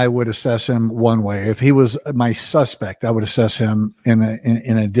 I would assess him one way. If he was my suspect, I would assess him in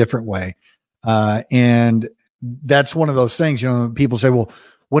a different way. And that's one of those things, people say, well,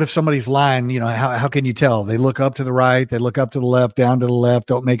 what if somebody's lying? You know, how can you tell? They look up to the right, they look up to the left, down to the left,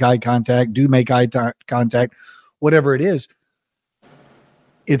 don't make eye contact, do make contact, whatever it is.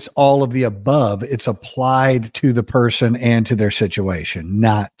 It's all of the above. It's applied to the person and to their situation,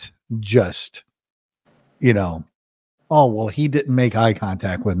 not just, you know, oh, well, he didn't make eye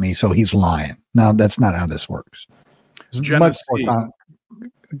contact with me, so he's lying. No, that's not how this works. It's much more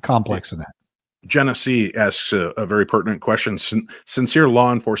complex than that. Jenna C. asks a very pertinent question, sincere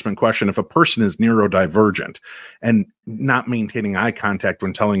law enforcement question. If a person is neurodivergent and not maintaining eye contact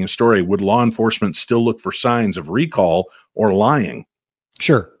when telling a story, would law enforcement still look for signs of recall or lying?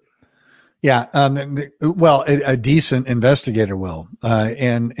 Sure. Yeah. Well, a decent investigator will. But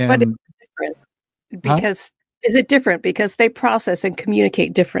it's different because is it different because they process and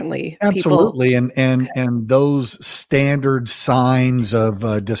communicate differently? Absolutely. And those standard signs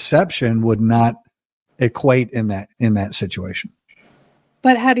of deception would not equate in that situation.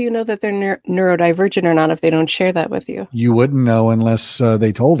 But how do you know that they're neurodivergent or not if they don't share that with you? You wouldn't know unless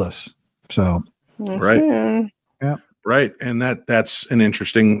they told us. So, right. Yeah. Right. And that's an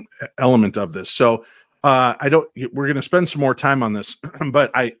interesting element of this. So we're going to spend some more time on this, but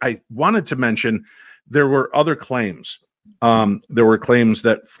I wanted to mention there were other claims. There were claims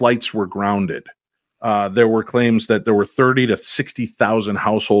that flights were grounded. There were claims that there were 30 to 60,000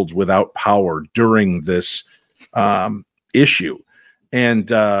 households without power during this issue. And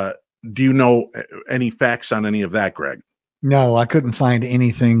do you know any facts on any of that, Greg? No, I couldn't find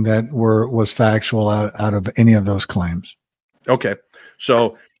anything that was factual out of any of those claims. Okay.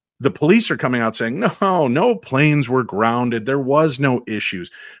 So the police are coming out saying, no planes were grounded. There was no issues.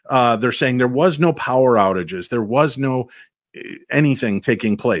 They're saying there was no power outages. There was no anything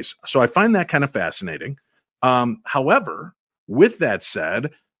taking place. So I find that kind of fascinating. However, with that said,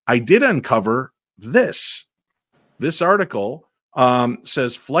 I did uncover this article.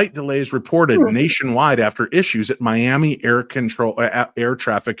 Says flight delays reported nationwide after issues at Miami Air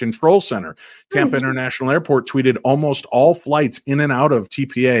Traffic Control Center. Tampa International Airport tweeted almost all flights in and out of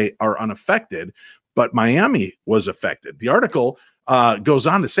TPA are unaffected, but Miami was affected. The article goes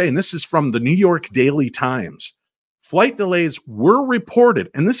on to say, and this is from the New York Daily Times, flight delays were reported,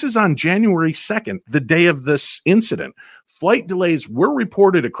 and this is on January 2nd, the day of this incident. Flight delays were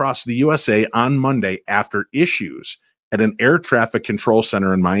reported across the USA on Monday after issues at an air traffic control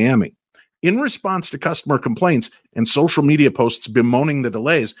center in Miami. In response to customer complaints and social media posts bemoaning the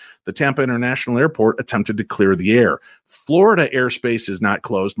delays, the Tampa International Airport attempted to clear the air. Florida airspace is not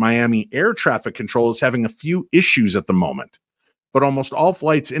closed. Miami air traffic control is having a few issues at the moment, but almost all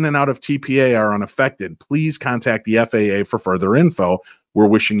flights in and out of TPA are unaffected. Please contact the FAA for further info. We're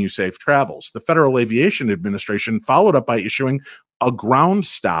wishing you safe travels. The Federal Aviation Administration followed up by issuing a ground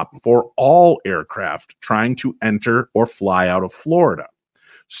stop for all aircraft trying to enter or fly out of Florida.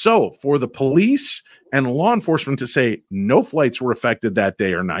 So for the police and law enforcement to say no flights were affected that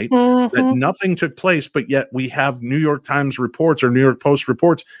day or night, that nothing took place, but yet we have New York Times reports or New York Post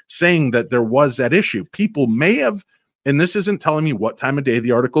reports saying that there was that issue. People may have, and this isn't telling me what time of day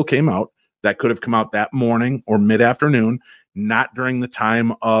the article came out, that could have come out that morning or mid-afternoon, not during the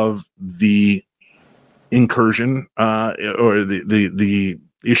time of the incursion or the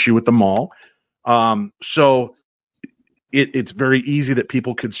issue at the mall. So it's very easy that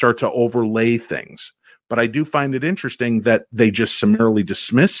people could start to overlay things. But I do find it interesting that they just summarily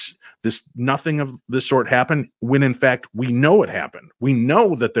dismiss this. Nothing of this sort happened when, in fact, we know it happened. We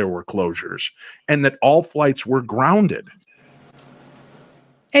know that there were closures and that all flights were grounded.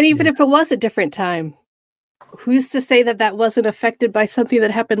 And even if it was a different time, who's to say that that wasn't affected by something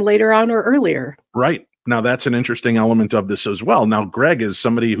that happened later on or earlier? Right. Now, that's an interesting element of this as well. Now, Greg is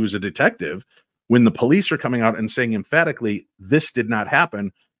somebody who's a detective. When the police are coming out and saying emphatically, this did not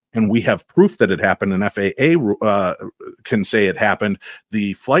happen, and we have proof that it happened, and FAA can say it happened,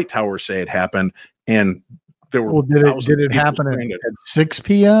 the flight towers say it happened, and there were did it happen at 6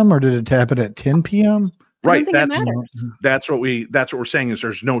 p.m. or did it happen at 10 p.m.? Right. That's what we're saying is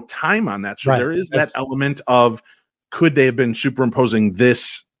there's no time on that. So there is that element of could they have been superimposing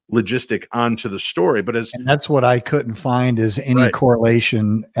this logistic onto the story? But and that's what I couldn't find is any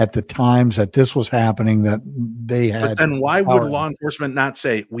correlation at the times that this was happening that they had. But then why would law enforcement not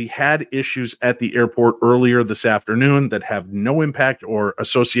say we had issues at the airport earlier this afternoon that have no impact or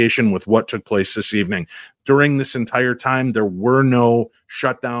association with what took place this evening? During this entire time, there were no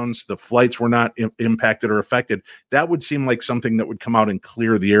shutdowns. The flights were not impacted or affected. That would seem like something that would come out and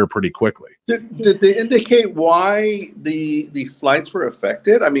clear the air pretty quickly. Did they indicate why the flights were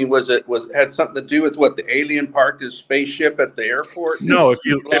affected? I mean, had something to do with what the alien parked his spaceship at the airport? No,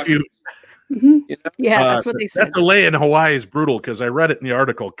 Mm-hmm. You know? Yeah, that's what they said. That delay in Hawaii is brutal because I read it in the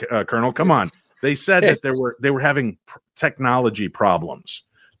article, Colonel. Come on. They said that they were having technology problems,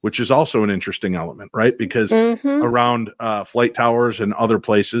 which is also an interesting element, right? Because around flight towers and other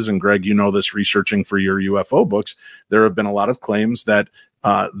places, and Greg, you know this researching for your UFO books, there have been a lot of claims that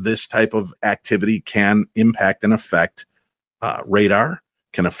this type of activity can impact and affect radar,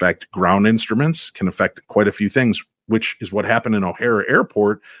 can affect ground instruments, can affect quite a few things, which is what happened in O'Hare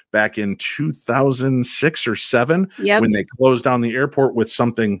Airport back in 2006 or 7 when they closed down the airport with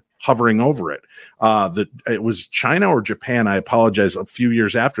something hovering over it. It was China or Japan, I apologize, a few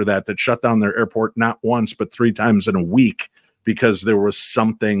years after that shut down their airport not once, but 3 times in a week because there was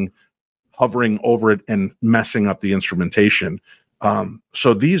something hovering over it and messing up the instrumentation.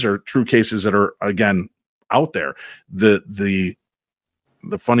 So these are true cases that are, again, out there. The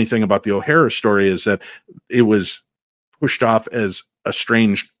funny thing about the O'Hare story is that it was pushed off as a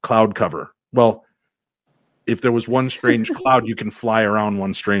strange cloud cover. Well, if there was one strange cloud, you can fly around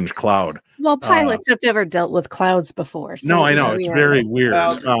one strange cloud. Well, pilots have never dealt with clouds before. So no, I know it's very weird.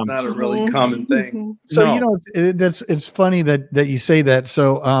 Not a really common thing. So it's funny that you say that.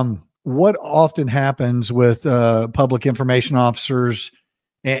 So what often happens with public information officers,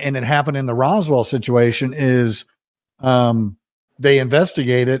 and it happened in the Roswell situation, is they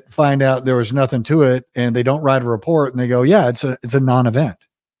investigate it, find out there was nothing to it, and they don't write a report, and they go, yeah, it's a non-event.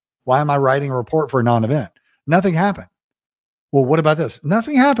 Why am I writing a report for a non-event? Nothing happened. Well, what about this?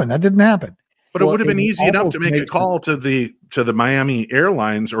 Nothing happened. That didn't happen. But it would have been easy enough to make a call to the Miami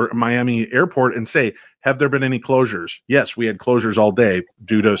Airlines or Miami Airport and say, have there been any closures? Yes, we had closures all day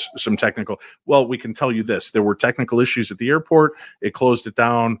due to some technical. Well, we can tell you this. There were technical issues at the airport. It closed it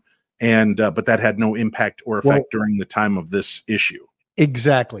down. And but that had no impact or effect during the time of this issue.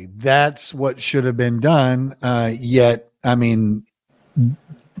 Exactly. That's what should have been done. Yet, I mean,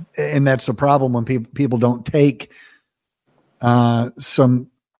 and that's the problem when people don't take what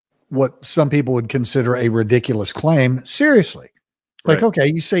some people would consider a ridiculous claim seriously. Like, okay,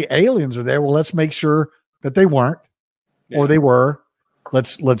 you say aliens are there. Well, let's make sure that they weren't or they were.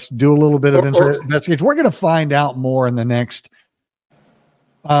 Let's do a little bit of investigation. We're going to find out more in the next.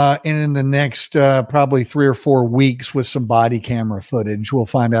 In the next probably 3 or 4 weeks with some body camera footage, we'll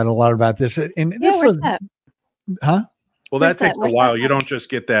find out a lot about this. And where's that? Huh? Well, that takes a while. You don't just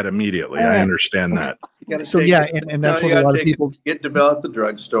get that immediately. I understand that. So and that's what a lot of people get developed at the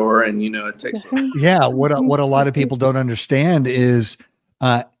drugstore, and it takes. Yeah, what a lot of people don't understand is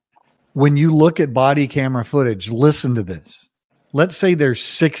when you look at body camera footage. Listen to this. Let's say there's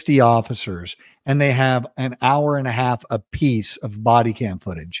 60 officers and they have an hour and a half a piece of body cam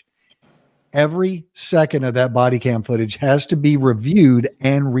footage. Every second of that body cam footage has to be reviewed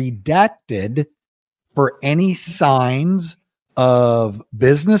and redacted for any signs of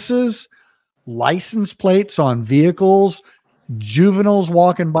businesses, license plates on vehicles, juveniles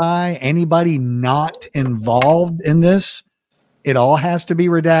walking by, anybody not involved in this. It all has to be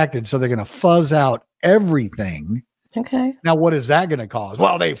redacted. So they're going to fuzz out everything. Okay. Now, what is that going to cause?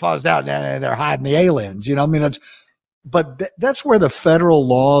 Well, they fuzzed out and they're hiding the aliens. I mean, that's where the federal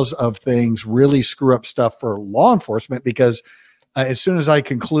laws of things really screw up stuff for law enforcement, because as soon as I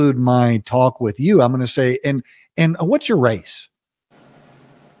conclude my talk with you, I'm going to say, and what's your race?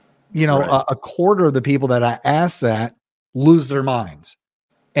 A quarter of the people that I ask that lose their minds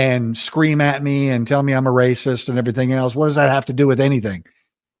and scream at me and tell me I'm a racist and everything else. What does that have to do with anything?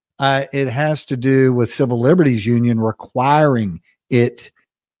 It has to do with Civil Liberties Union requiring it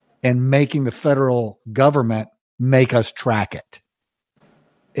and making the federal government make us track it.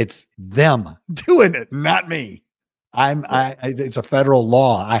 It's them doing it, not me. It's a federal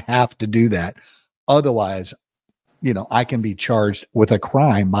law. I have to do that. Otherwise, I can be charged with a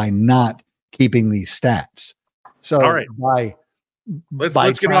crime by not keeping these stats. So all right.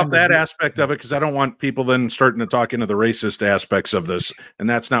 Let's get off that aspect of it, because I don't want people then starting to talk into the racist aspects of this, and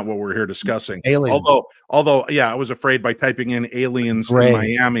that's not what we're here discussing. Aliens. Although, I was afraid by typing in aliens in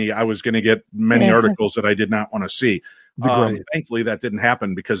Miami, I was going to get many articles that I did not want to see. Thankfully, that didn't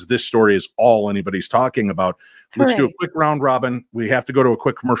happen, because this story is all anybody's talking about. Let's do a quick round robin. We have to go to a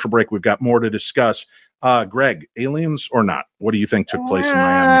quick commercial break. We've got more to discuss. Greg, aliens or not? What do you think took place in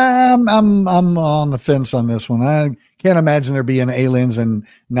Miami? I'm on the fence on this one. I can't imagine there being aliens and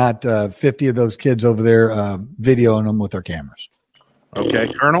not 50 of those kids over there videoing them with their cameras.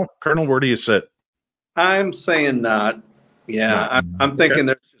 Okay, Colonel, where do you sit? I'm saying not. Yeah, I'm thinking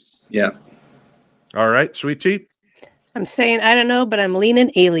there's just, All right, Sweet Tea. I'm saying I don't know, but I'm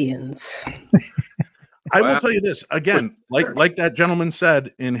leaning aliens. I will tell you this again, like that gentleman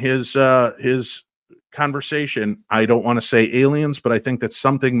said in his conversation, I don't want to say aliens, but I think that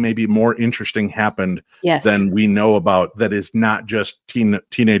something maybe more interesting happened than we know about, that is not just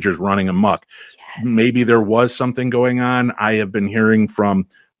teenagers running amok. Maybe there was something going on. I have been hearing from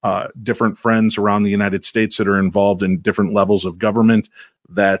different friends around the United States that are involved in different levels of government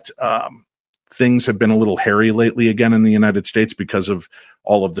that things have been a little hairy lately again in the United States because of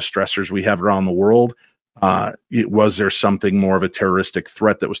all of the stressors we have around the world. Was there something more of a terroristic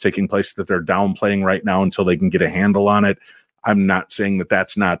threat that was taking place that they're downplaying right now until they can get a handle on it? I'm not saying that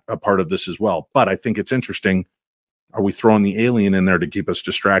that's not a part of this as well, but I think it's interesting. Are we throwing the alien in there to keep us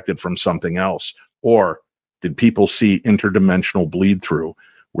distracted from something else? Or did people see interdimensional bleed through?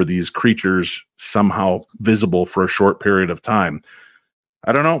 Were these creatures somehow visible for a short period of time?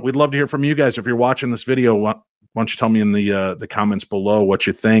 I don't know. We'd love to hear from you guys. If you're watching this video, why don't you tell me in the comments below what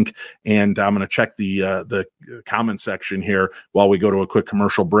you think? And I'm going to check the comment section here while we go to a quick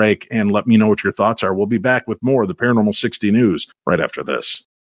commercial break, and let me know what your thoughts are. We'll be back with more of the Paranormal 60 News right after this.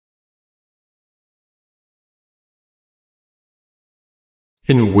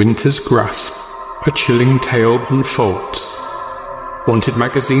 In winter's grasp, a chilling tale unfolds. Wanted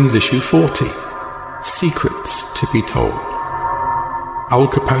Magazine's issue 40. Secrets to be told. Al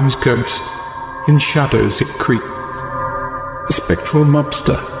Capone's ghost, in shadows it creeps. A spectral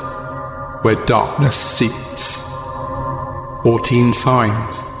mobster, where darkness seeps. 14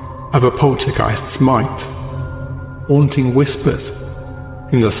 signs of a poltergeist's might. Haunting whispers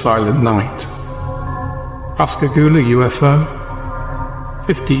in the silent night. Pascagoula UFO,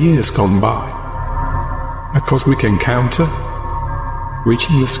 50 years gone by. A cosmic encounter,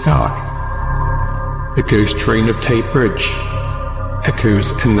 reaching the sky. The ghost train of Tate Bridge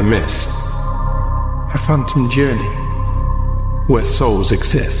echoes in the mist. A phantom journey where souls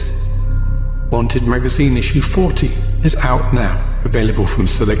exist. Wanted Magazine issue 40 is out now. Available from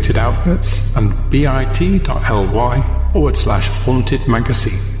selected outlets and bit.ly/Haunted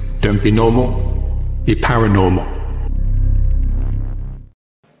Magazine. Don't be normal, be paranormal.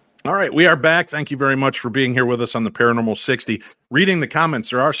 All right, we are back. Thank you very much for being here with us on the Paranormal 60. Reading the comments,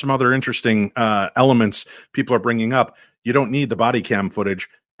 there are some other interesting elements people are bringing up. You don't need the body cam footage.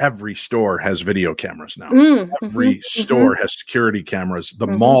 Every store has video cameras now. Every store has security cameras. The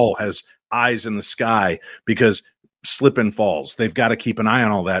mall has eyes in the sky because slip and falls. They've got to keep an eye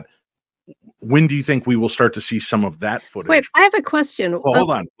on all that. When do you think we will start to see some of that footage? Wait, I have a question. Well, hold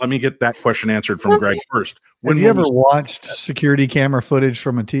on. Let me get that question answered from Greg first. Have you ever watched security camera footage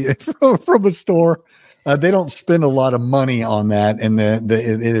from from a store? They don't spend a lot of money on that, and it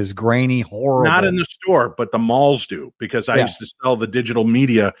is grainy, horrible. Not in the store, but the malls do, because I used to sell the digital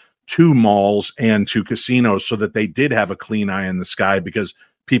media to malls and to casinos so that they did have a clean eye in the sky, because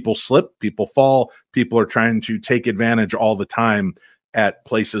people slip, people fall, people are trying to take advantage all the time at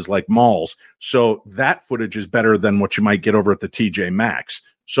places like malls. So that footage is better than what you might get over at the TJ Maxx.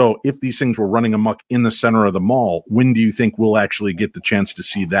 So if these things were running amok in the center of the mall, when do you think we'll actually get the chance to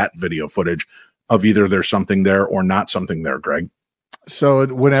see that video footage of either there's something there or not something there, Greg? So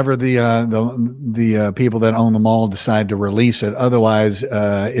whenever the people that own the mall decide to release it, otherwise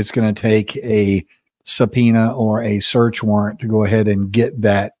it's going to take a subpoena or a search warrant to go ahead and get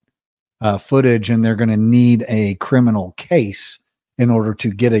that footage, and they're going to need a criminal case in order to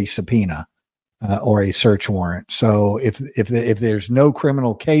get a subpoena or a search warrant. So if there's no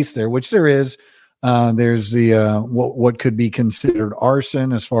criminal case there, which there is, there's the what could be considered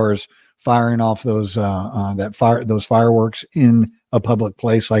arson as far as firing off those fireworks in a public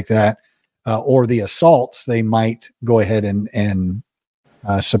place like that, or the assaults. They might go ahead and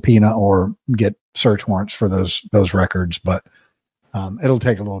subpoena or get search warrants for those records, but it'll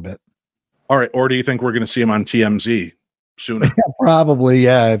take a little bit. All right. Or do you think we're going to see them on TMZ sooner? Probably,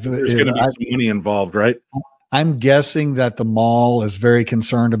 yeah. If there's going to be some money involved, right? I'm guessing that the mall is very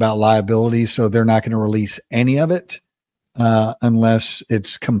concerned about liability, so they're not going to release any of it unless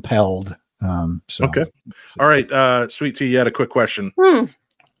it's compelled. Okay. All right. Sweet Tea, you had a quick question.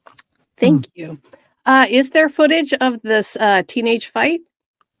 Thank you. Is there footage of this teenage fight?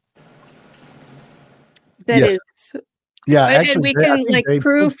 Yes. Yeah, and actually, we can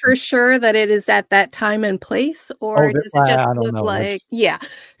prove for sure that it is at that time and place, or does it just look like?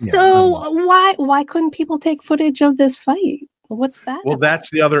 So why couldn't people take footage of this fight? What's that? Well,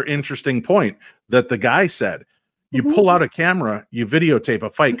 that's the other interesting point that the guy said. You pull out a camera, you videotape a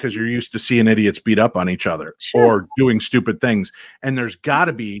fight because you're used to seeing idiots beat up on each other or doing stupid things, and there's got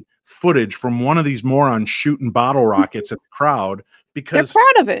to be footage from one of these morons shooting bottle rockets at the crowd. Because they're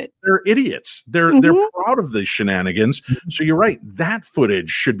proud of it. They're idiots. They're proud of the shenanigans. So you're right. That footage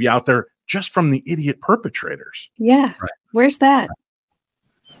should be out there just from the idiot perpetrators. Yeah. Right. Where's that?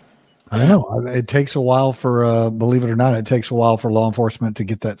 I don't know. It takes a while for, believe it or not, it takes a while for law enforcement to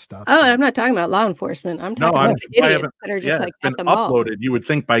get that stuff. Oh, I'm not talking about law enforcement. I'm talking about the idiots that are just like been at the mall. uploaded. You would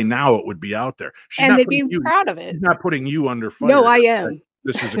think by now it would be out there. And they'd be proud of it. She's not putting you under fire. No, I am.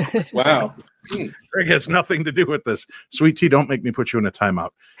 This is wow. Greg has nothing to do with this. Sweet Tea, don't make me put you in a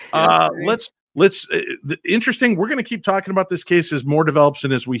timeout. Let's interesting. We're going to keep talking about this case as more develops,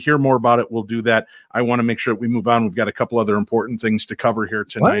 and as we hear more about it, we'll do that. I want to make sure that we move on. We've got a couple other important things to cover here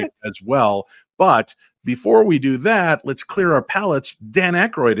tonight as well. But before we do that, let's clear our palates. Dan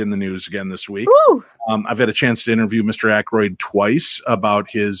Aykroyd in the news again this week. I've had a chance to interview Mr. Aykroyd twice about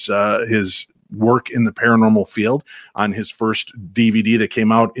his work in the paranormal field on his first DVD that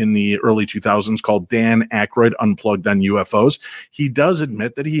came out in the early 2000s called Dan Aykroyd Unplugged on UFOs. He does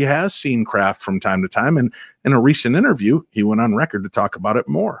admit that he has seen craft from time to time, and in a recent interview, he went on record to talk about it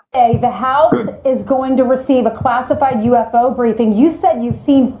more. The House is going to receive a classified UFO briefing. You said you've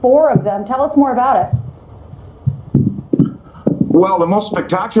seen 4 of them. Tell us more about it. Well, the most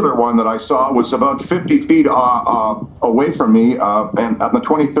spectacular one that I saw was about 50 feet away from me and on the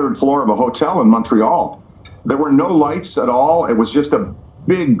 23rd floor of a hotel in Montreal. There were no lights at all. It was just a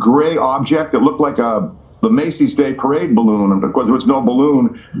big gray object. It looked like the Macy's Day Parade balloon. And of course, there was no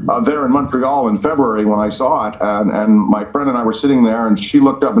balloon there in Montreal in February when I saw it. And my friend and I were sitting there, and she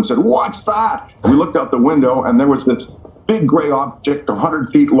looked up and said, "What's that?" We looked out the window, and there was this big gray object, 100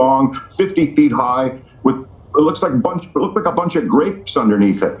 feet long, 50 feet high, with it looked like a bunch of grapes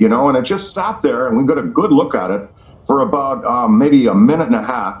underneath it, and it just sat there, and we got a good look at it for about maybe a minute and a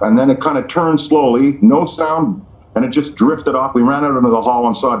half, and then it kind of turned slowly, no sound, and it just drifted off. We ran out into the hall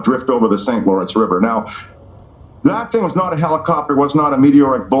and saw it drift over the St. Lawrence River. Now, that thing was not a helicopter, was not a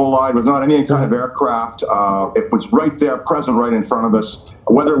meteoric bolide, was not any kind of aircraft. It was right there, present right in front of us.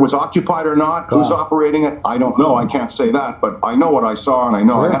 Whether it was occupied or not, who's operating it, I don't know. I can't say that, but I know what I saw, and I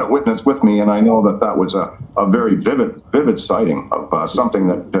know I had a witness with me, and I know that was a very vivid sighting of something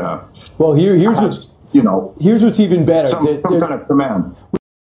that. Well, here's what's even better. Some kind of command.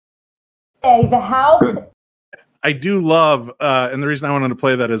 The House. I do love, and the reason I wanted to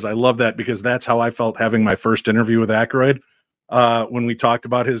play that is I love that because that's how I felt having my first interview with Aykroyd. When we talked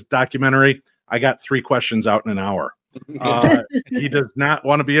about his documentary, I got 3 questions out in an hour. He does not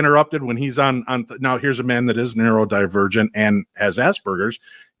want to be interrupted when he's on. Now, here's a man that is neurodivergent and has Asperger's,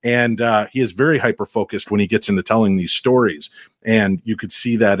 and he is very hyper-focused when he gets into telling these stories. And you could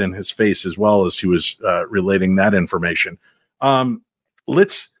see that in his face as well as he was relating that information.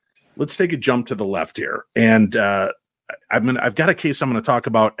 Let's take a jump to the left here. And I've got a case I'm going to talk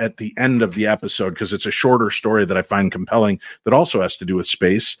about at the end of the episode because it's a shorter story that I find compelling that also has to do with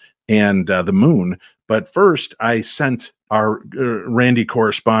space and the moon. But first, I sent our Randy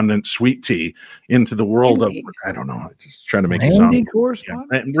correspondent, Sweet Tea, into the world of, I don't know, just trying to make it sound.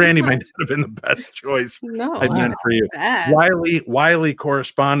 Correspondent? Randy might not have been the best choice. No, I meant for you. Wiley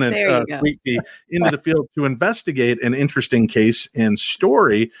correspondent, Sweet Tea, into the field to investigate an interesting case and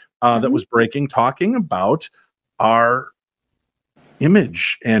story that was breaking, talking about our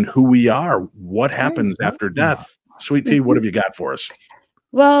image and who we are, what happens after death. Sweet Tea, what have you got for us?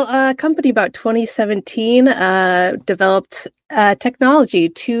 Well, a company about 2017 developed technology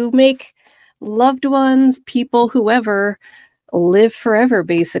to make loved ones, people, whoever, live forever,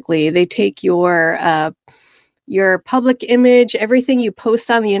 basically. They take your public image, everything you post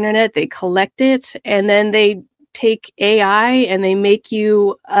on the internet, they collect it, and then they take AI and they make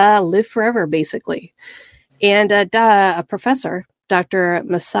you live forever, basically. And a professor, Dr.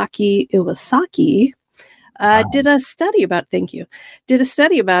 Masaki Iwasaki, did a study about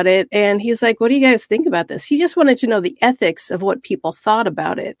it. And he's like, what do you guys think about this? He just wanted to know the ethics of what people thought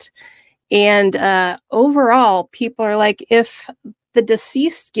about it. And overall, people are like, if the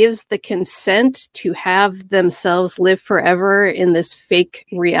deceased gives the consent to have themselves live forever in this fake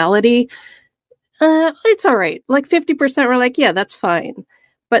reality, it's all right. Like 50% were like, yeah, that's fine.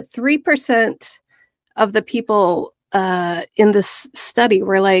 But 3% of the people in this study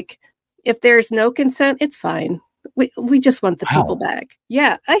were like, if there's no consent, it's fine. We just want the people back.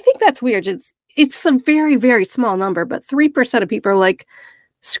 Yeah, I think that's weird. It's a very, very small number, but 3% of people are like,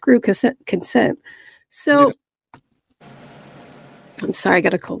 screw consent. So, I'm sorry, I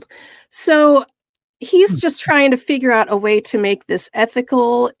got a cold. So he's just trying to figure out a way to make this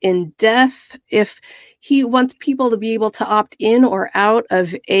ethical in death. If he wants people to be able to opt in or out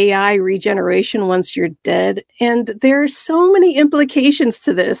of AI regeneration once you're dead. And there's so many implications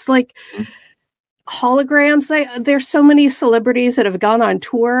to this, like holograms. There's so many celebrities that have gone on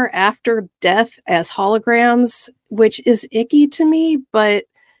tour after death as holograms, which is icky to me,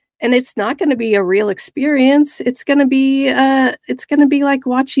 and it's not going to be a real experience. It's going to be like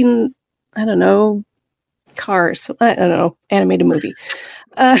watching I don't know, Cars. I don't know, animated movie.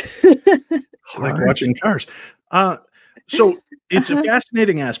 I like watching Cars. So it's a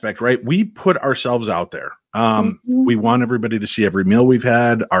fascinating aspect, right? We put ourselves out there. We want everybody to see every meal we've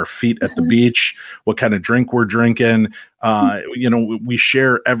had, our feet at the beach, what kind of drink we're drinking. We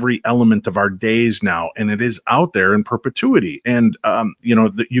share every element of our days now, and it is out there in perpetuity. And,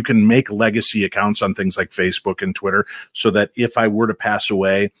 you can make legacy accounts on things like Facebook and Twitter so that if I were to pass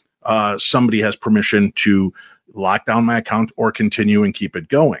away, somebody has permission to lock down my account or continue and keep it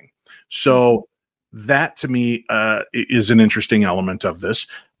going. So that to me is an interesting element of this.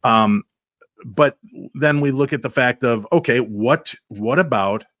 But then we look at the fact of, okay, what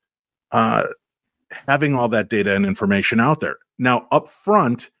about having all that data and information out there? Now, up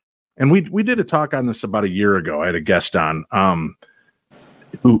front, and we did a talk on this about a year ago. I had a guest on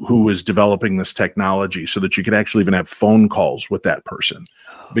who was developing this technology so that you could actually even have phone calls with that person,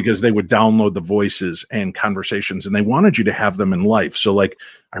 because they would download the voices and conversations, and they wanted you to have them in life. So like,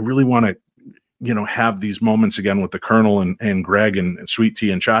 I really want to have these moments again with the Colonel and Greg and Sweet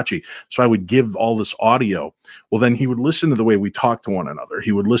Tea and Chachi. So I would give all this audio. Well, then he would listen to the way we talk to one another.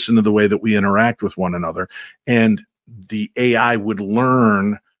 He would listen to the way that we interact with one another, and the AI would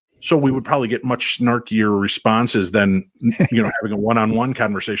learn. So we would probably get much snarkier responses than, having a one-on-one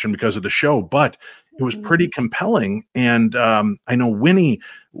conversation because of the show, but it was pretty compelling. And I know Winnie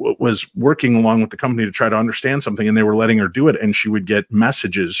was working along with the company to try to understand something, and they were letting her do it. And she would get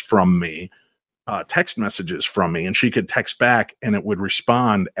messages from me, text messages from me, and she could text back and it would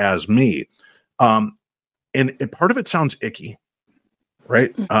respond as me. And part of it sounds icky,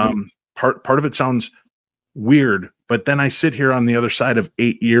 right? Part of it sounds weird, but then I sit here on the other side of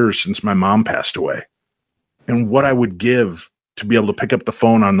 8 years since my mom passed away, and what I would give to be able to pick up the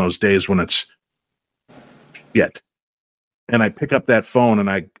phone on those days when it's shit. And I pick up that phone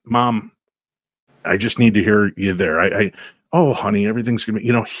and Mom, I just need to hear you there. Oh, honey, everything's going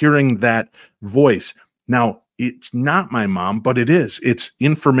to be, hearing that voice. Now, it's not my mom, but it's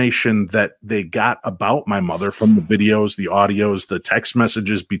information that they got about my mother from the videos, the audios, the text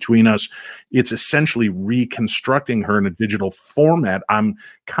messages between us. It's essentially reconstructing her in a digital format. I'm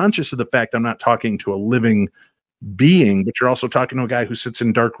conscious of the fact I'm not talking to a living being, but you're also talking to a guy who sits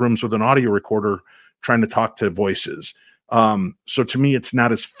in dark rooms with an audio recorder trying to talk to voices. So to me, it's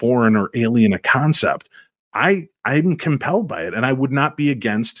not as foreign or alien a concept. I'm compelled by it, and I would not be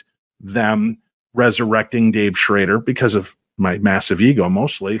against them resurrecting Dave Schrader because of my massive ego,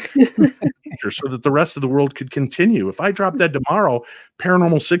 mostly, so that the rest of the world could continue. If I drop dead tomorrow,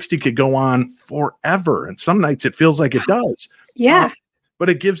 Paranormal 60 could go on forever, and some nights it feels like it does. Yeah. But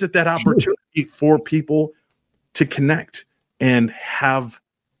it gives it that opportunity for people to connect and have,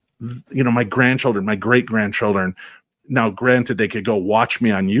 my grandchildren, my great-grandchildren. Now, granted, they could go watch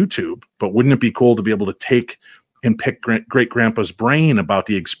me on YouTube, but wouldn't it be cool to be able to take and pick great-grandpa's brain about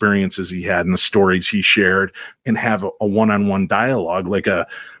the experiences he had and the stories he shared, and have a one-on-one dialogue like a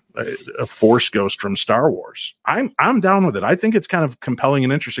Force ghost from Star Wars? I'm down with it. I think it's kind of compelling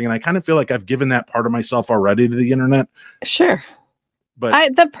and interesting, and I kind of feel like I've given that part of myself already to the internet. Sure.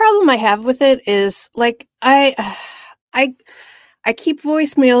 But the problem I have with it is, like, I keep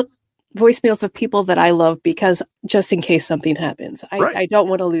voicemails of people that I love, because just in case something happens, I don't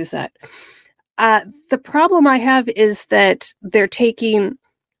want to lose that. The problem I have is that they're taking,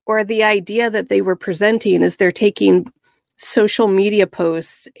 or the idea that they were presenting is they're taking social media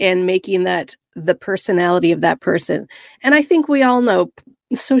posts and making that the personality of that person. And I think we all know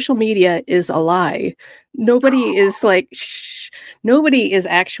social media is a lie. Nobody is nobody is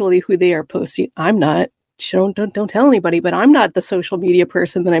actually who they are posting. I'm not. Don't tell anybody, but I'm not the social media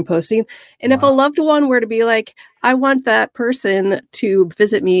person that I'm posting. And if a loved one were to be like, I want that person to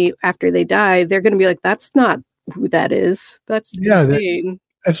visit me after they die, they're going to be like, that's not who that is. That's insane.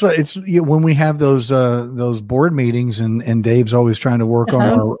 It's when we have those board meetings, and Dave's always trying to work on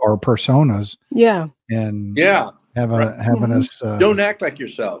our personas. Yeah. And having us don't act like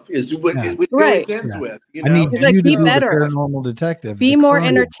yourself is what it always ends with. I need He's you like, to be be better. the paranormal detective. Be more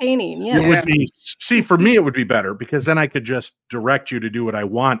entertaining. Yeah. It would be, for me, it would be better, because then I could just direct you to do what I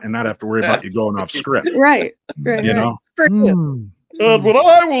want and not have to worry about you going off script. Right. You know? For you. And when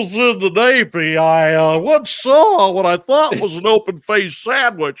I was in the Navy, I once saw what I thought was an open-faced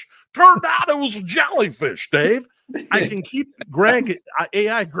sandwich. Turned out it was a jellyfish, Dave. I can keep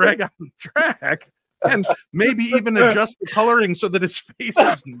AI Greg on track, and maybe even adjust the coloring so that his face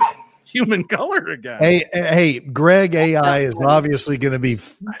is human color again. Hey, Greg AI is obviously going to be,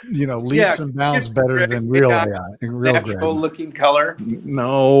 leaps and bounds better than real AI. Natural looking color.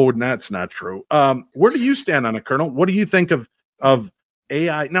 No, that's not true. Where do you stand on it, Colonel? What do you think of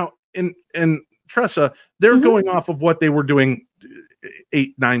AI? Now, and Tressa, they're going off of what they were doing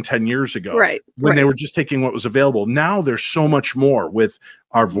 8, 9, 10 years ago, when they were just taking what was available. Now there's so much more with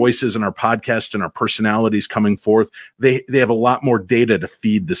our voices and our podcast and our personalities coming forth. They have a lot more data to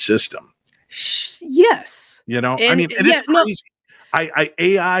feed the system. Yes. You know, I mean, and it's crazy.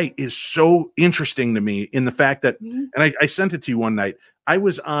 AI is so interesting to me in the fact that, and I sent it to you one night. I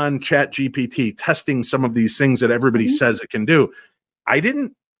was on Chat GPT testing some of these things that everybody says it can do.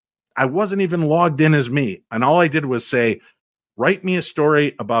 I wasn't even logged in as me. And all I did was say, write me a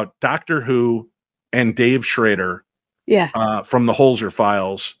story about Doctor Who and Dave Schrader from the Holzer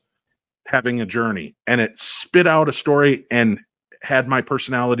Files having a journey. And it spit out a story and had my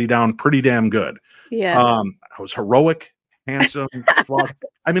personality down pretty damn good. Yeah. I was heroic, handsome.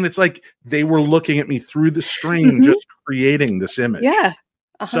 I mean, it's like they were looking at me through the screen, just creating this image. Yeah.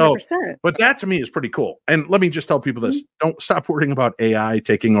 100%. So, but that to me is pretty cool. And let me just tell people this. Don't stop worrying about AI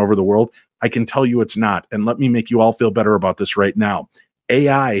taking over the world. I can tell you it's not. And let me make you all feel better about this right now.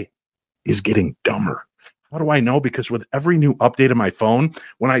 AI is getting dumber. How do I know? Because with every new update of my phone,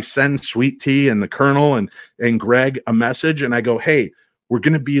 when I send Sweet Tea and the Colonel and Greg a message and I go, hey, we're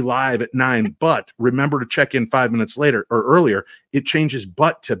going to be live at 9, but remember to check in 5 minutes later or earlier, it changes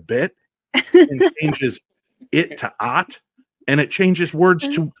but to bit and changes it to ot. And it changes words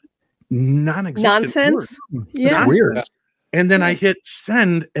to non-existent nonsense. Words. Yeah. That's weird. And then I hit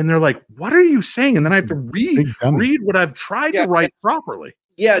send and they're like, what are you saying? And then I have to read what I've tried to write properly.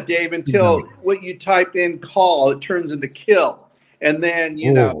 Yeah, Dave, until what you type in call, it turns into kill. And then,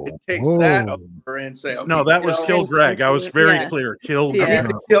 it takes that over and say, okay, no, that was kill Greg. I was very clear. Kill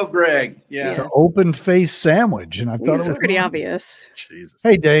Greg. Kill Greg. Yeah. It's an open face sandwich. And I thought it was pretty obvious. Jesus.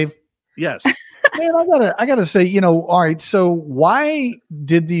 Hey, Dave. Yes. Man, I gotta say, all right. So why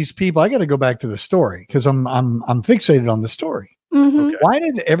did these people? I got to go back to the story because I'm fixated on the story. Okay. Why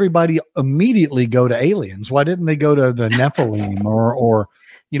did everybody immediately go to aliens? Why didn't they go to the Nephilim or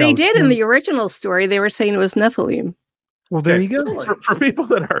They did in the original story. They were saying it was Nephilim. Well, there you go. For people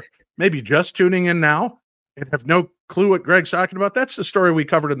that are maybe just tuning in now and have no clue what Greg's talking about, that's the story we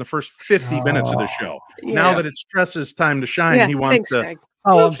covered in the first 50 minutes of the show. Yeah. Now that it's Tressa's time to shine, he wants to. Greg.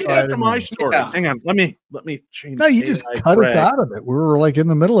 Oh, I'm sorry. After my story. Yeah. Hang on. Let me change. No, you just cut us out of it. We were like in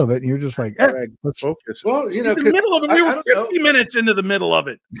the middle of it, and you're just like, Greg, let's focus. Well, in the middle of it. We were 50 minutes into the middle of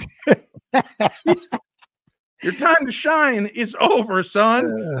it. Your time to shine is over,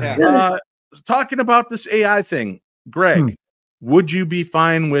 son. Talking about this AI thing, Greg, would you be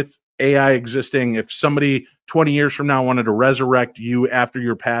fine with AI existing if somebody 20 years from now wanted to resurrect you after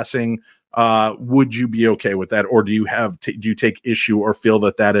your passing? Would you be okay with that, or do you take issue or feel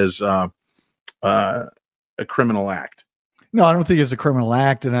that is a criminal act? No, I don't think it's a criminal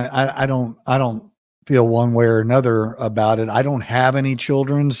act, and I don't feel one way or another about it. I don't have any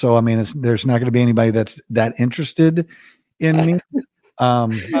children, so I mean, there's not going to be anybody that's that interested in me. I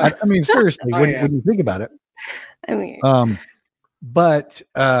mean, seriously, when you think about it, I mean, but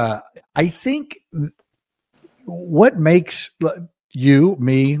I think what makes you,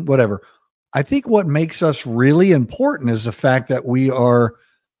 me, whatever. I think what makes us really important is the fact that we are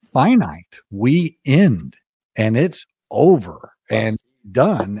finite. We end and it's over and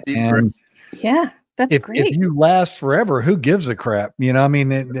done. And that's great. If you last forever, who gives a crap? I mean,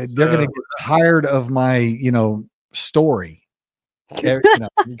 they're going to get tired of my, story. I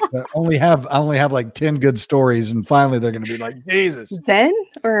only have like 10 good stories. And finally they're going to be like, Jesus. Then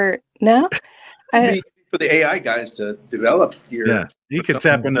or now? For the AI guys to develop your. Yeah, you could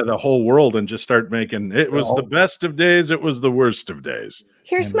tap into the whole world and just start making it was the best of days. It was the worst of days.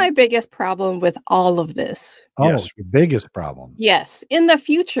 Here's my biggest problem with all of this. Yes, your biggest problem. Yes. In the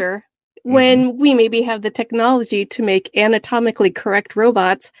future, when we maybe have the technology to make anatomically correct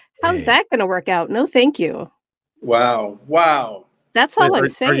robots, how's that going to work out? No, thank you. Wow. That's all I'm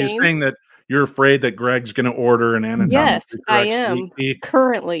saying. Are you saying that you're afraid that Greg's going to order an anatomically correct I am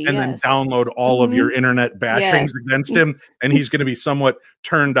currently, and then download all of your internet bashings against him, and he's going to be somewhat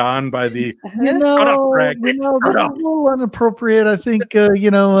turned on by the. That's a little inappropriate. I think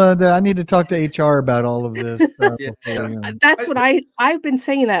I need to talk to HR about all of this. That's what I've been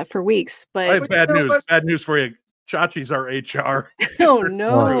saying that for weeks. But I have bad news. Bad news for you. Chachi's our HR. Oh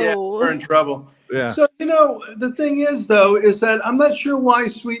no, we're in trouble. Yeah. So the thing is, though, is that I'm not sure why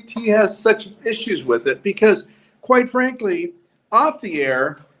Sweet Tea has such issues with it because, quite frankly, off the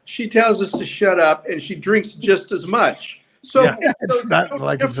air, she tells us to shut up, and she drinks just as much. So it's not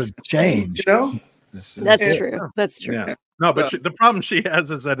like it's a change. That's true. That's true. Yeah. No, but the problem she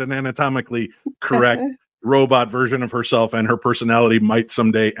has is that an anatomically correct robot version of herself and her personality might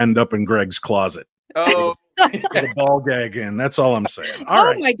someday end up in Greg's closet. Oh, Put a ball gag in. That's all I'm saying. All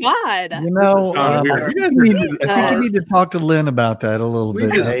right. My God. You know, Sounds weird. I think you need to talk to Lynn about that a little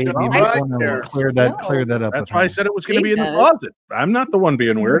bit, just Dave. jumped You might right want to there. clear that up. That's with why I her. said it was going to be in the closet. I'm not the one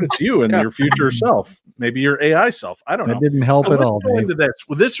being weird. It's you and your future self. Maybe your AI self. I don't know. That didn't help at Let's all, go Dave. into this.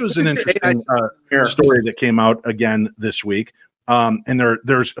 Well, this was an interesting story that came out again this week. And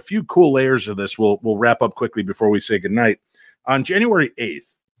there's a few cool layers of this. We'll wrap up quickly before we say goodnight. On January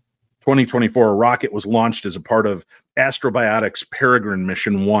 8th, 2024, a rocket was launched as a part of Astrobiotics Peregrine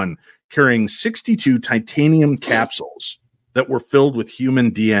Mission 1, carrying 62 titanium capsules that were filled with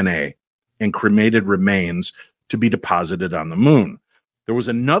human DNA and cremated remains to be deposited on the moon. There was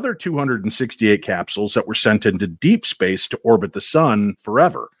another 268 capsules that were sent into deep space to orbit the sun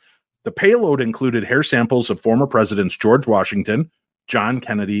forever. The payload included hair samples of former presidents George Washington, John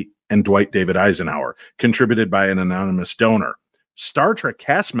Kennedy, and Dwight David Eisenhower, contributed by an anonymous donor. Star Trek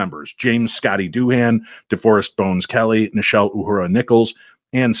cast members James Scotty Doohan, DeForest Bones Kelly, Nichelle Uhura Nichols,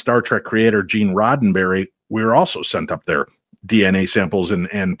 and Star Trek creator Gene Roddenberry were also sent up there DNA samples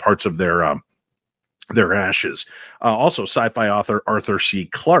and parts of their ashes. Also, sci-fi author Arthur C.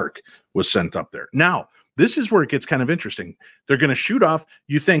 Clarke was sent up there. Now, this is where it gets kind of interesting. They're going to shoot off.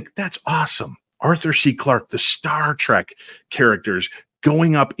 You think, that's awesome. Arthur C. Clarke, the Star Trek characters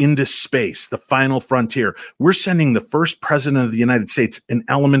going up into space, the final frontier. We're sending the first president of the United States, an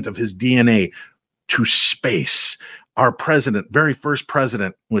element of his DNA, to space. Our president, very first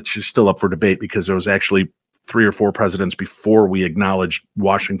president, which is still up for debate because there was actually 3 or 4 presidents before we acknowledged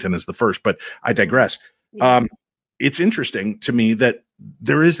Washington as the first, but I digress. It's interesting to me that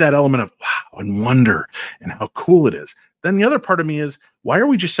there is that element of wow and wonder and how cool it is. Then the other part of me is, why are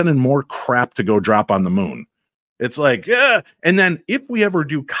we just sending more crap to go drop on the moon? It's like, yeah. And then if we ever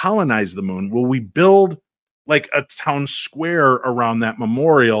do colonize the moon, will we build like a town square around that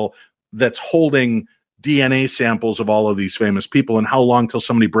memorial that's holding DNA samples of all of these famous people? And how long till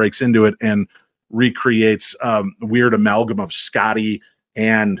somebody breaks into it and recreates weird amalgam of Scotty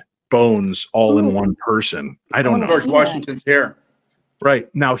and Bones all in one person? I don't know. George Washington's hair. Right.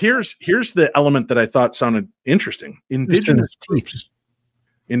 Now, here's the element that I thought sounded interesting. Indigenous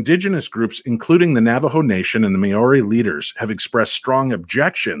groups, including the Navajo Nation and the Maori leaders, have expressed strong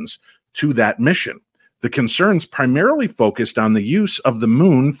objections to that mission. The concerns primarily focused on the use of the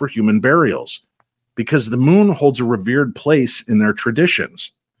moon for human burials, because the moon holds a revered place in their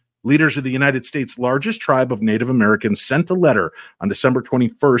traditions. Leaders of the United States' largest tribe of Native Americans sent a letter on December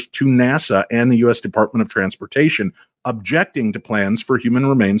 21st to NASA and the U.S. Department of Transportation objecting to plans for human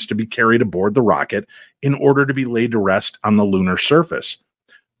remains to be carried aboard the rocket in order to be laid to rest on the lunar surface.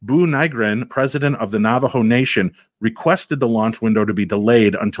 Bu Nigrin, president of the Navajo Nation, requested the launch window to be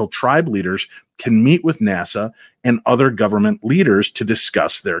delayed until tribe leaders can meet with NASA and other government leaders to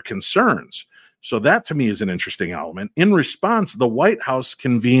discuss their concerns. So that, to me, is an interesting element. In response, the White House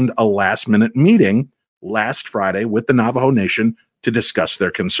convened a last-minute meeting last Friday with the Navajo Nation to discuss their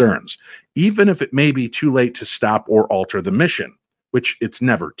concerns, even if it may be too late to stop or alter the mission, which it's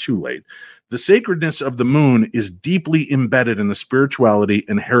never too late. The sacredness of the moon is deeply embedded in the spirituality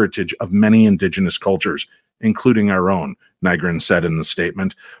and heritage of many indigenous cultures, including our own, Nygren said in the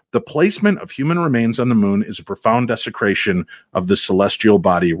statement. The placement of human remains on the moon is a profound desecration of the celestial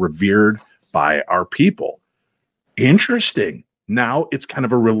body revered by our people. Interesting. Now it's kind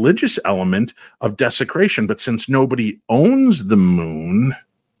of a religious element of desecration, but since nobody owns the moon,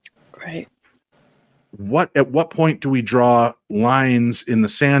 right? At what point do we draw lines in the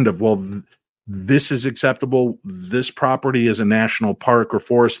sand of, well, this is acceptable, this property is a national park or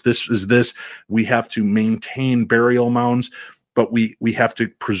forest, this, we have to maintain burial mounds, but we have to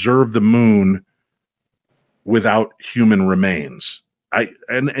preserve the moon without human remains.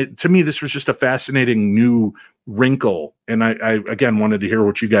 To me, this was just a fascinating new wrinkle, and I again wanted to hear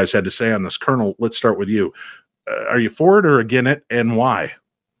what you guys had to say on this. Colonel, let's start with you. Are you for it or against it, and why?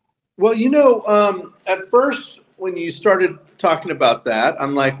 Well, at first when you started talking about that,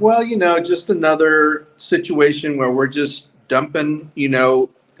 I'm like, well, just another situation where we're just dumping,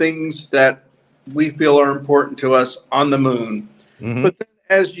 things that we feel are important to us on the moon. Mm-hmm. But then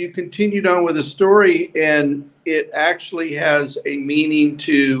as you continued on with the story, and it actually has a meaning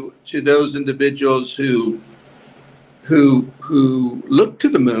to those individuals who look to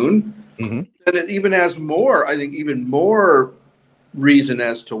the moon, mm-hmm. and it even has more, I think, even more reason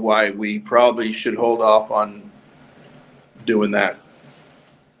as to why we probably should hold off on doing that.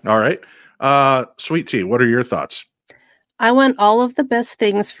 All right. Sweet Tea, what are your thoughts? I want all of the best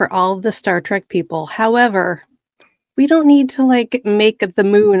things for all of the Star Trek people. However, we don't need to make the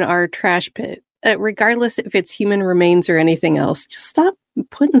moon our trash pit, regardless if it's human remains or anything else. Just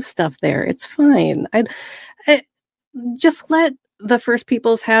putting stuff there. It's fine. I just let the First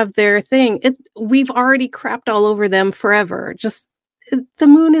Peoples have their thing. We've already crapped all over them forever. Just the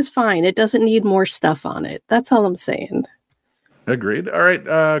moon is fine. It doesn't need more stuff on it. That's all I'm saying. Agreed. All right,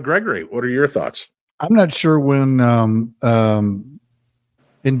 Gregory, what are your thoughts? I'm not sure when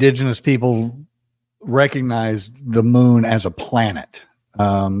indigenous people recognized the moon as a planet.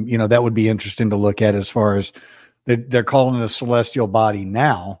 That would be interesting to look at as far as they're calling it a celestial body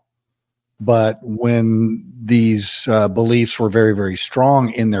now. But when these beliefs were very, very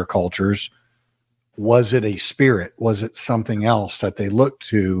strong in their cultures, was it a spirit? Was it something else that they looked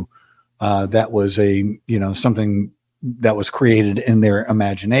to that was something that was created in their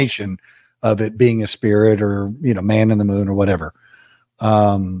imagination of it being a spirit or, man in the moon or whatever?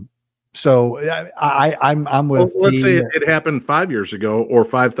 So I'm with. Well, let's say it happened 5 years ago or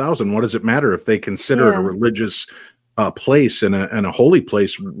 5,000. What does it matter if they consider it a religious place and a holy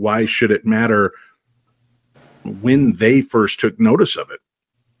place? Why should it matter when they first took notice of it?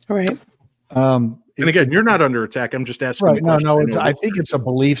 All right. And again, you're not under attack. I'm just asking. Right. No. I think it's a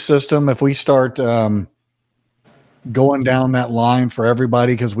belief system. If we start going down that line for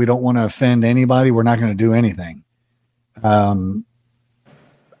everybody because we don't want to offend anybody, we're not going to do anything.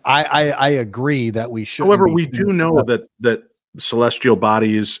 I agree that we should. However, we do know that celestial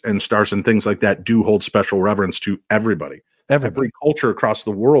bodies and stars and things like that do hold special reverence to everybody. Every culture across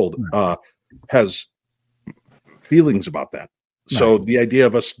the world has feelings about that. So the idea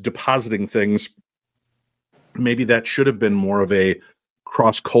of us depositing things, maybe that should have been more of a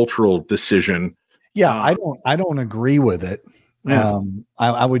cross-cultural decision. Yeah, I don't agree with it. Yeah.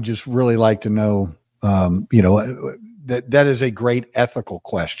 I would just really like to know, that is a great ethical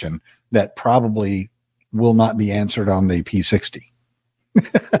question that probably will not be answered on the P60.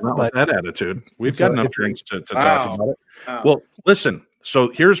 Not with that attitude. We've got enough drinks to talk about it. Wow. Well, listen. So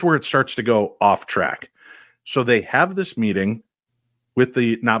here's where it starts to go off track. So they have this meeting with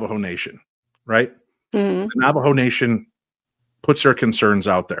the Navajo Nation, right? Mm-hmm. The Navajo Nation puts their concerns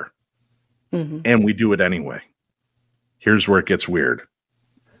out there, and we do it anyway. Here's where it gets weird.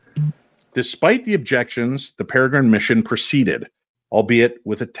 Despite the objections, the Peregrine mission proceeded, albeit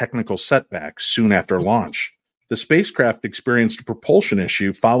with a technical setback soon after launch. The spacecraft experienced a propulsion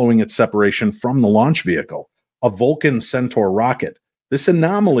issue following its separation from the launch vehicle, a Vulcan Centaur rocket. This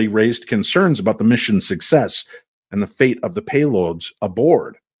anomaly raised concerns about the mission's success and the fate of the payloads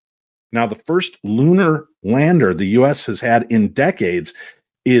aboard. Now, the first lunar lander the U.S. has had in decades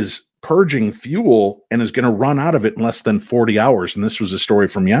is purging fuel and is going to run out of it in less than 40 hours. And this was a story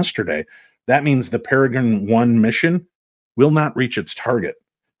from yesterday. That means the Peregrine 1 mission will not reach its target.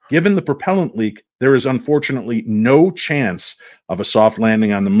 Given the propellant leak, there is unfortunately no chance of a soft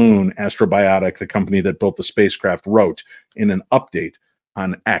landing on the moon, Astrobiotic, the company that built the spacecraft, wrote in an update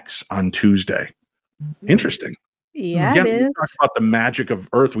on X on Tuesday. Interesting. Yeah, Again, it is. we talk about the magic of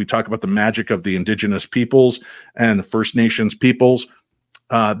Earth. We talk about the magic of the indigenous peoples and the First Nations peoples.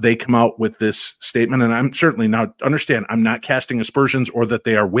 They come out with this statement, and I'm certainly not understand. I'm not casting aspersions or that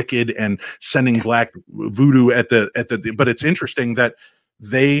they are wicked and sending black voodoo at the. But it's interesting that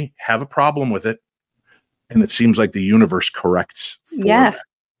they have a problem with it, and it seems like the universe corrects. Yeah,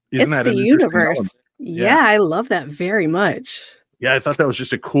 isn't that the universe? Yeah, I love that very much. Yeah, I thought that was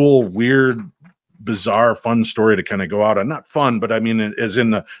just a cool, weird, bizarre, fun story to kind of go out on. Not fun, but I mean, as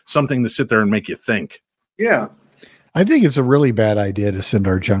in something to sit there and make you think. Yeah. I think it's a really bad idea to send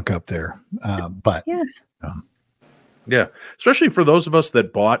our junk up there. But yeah, especially for those of us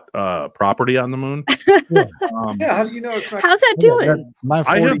that bought property on the moon. How do you know it's not? How's that doing? My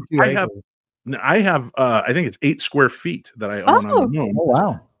 42 I have I think it's 8 square feet that I own on the moon. Oh,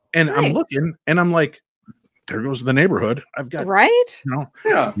 wow. And I'm looking and I'm like, there goes the neighborhood. I've got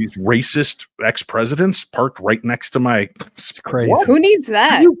these racist ex-presidents parked right next to my. It's crazy. What? Who needs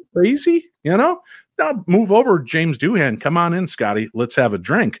that? Are you crazy? Now move over, James Doohan. Come on in, Scotty. Let's have a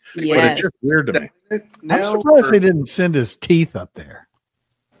drink. Yes. But it's just weird to me. I'm surprised they didn't send his teeth up there.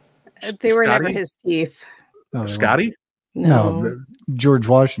 They were Scotty? never his teeth. No, Scotty? No, George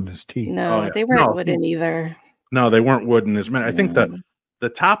Washington's teeth. No, they weren't wooden either. No, they weren't wooden. I think the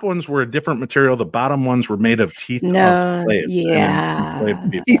top ones were a different material. The bottom ones were made of teeth of slaves. Yeah.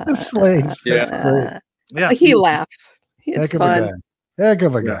 Teeth of slaves. That's great. Yeah. He laughs. It's fun. Heck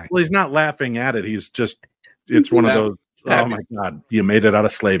of a guy. Well, he's not laughing at it. He's just, it's one of those, oh my God, you made it out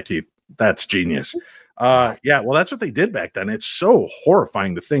of slave teeth. That's genius. Well, that's what they did back then. It's so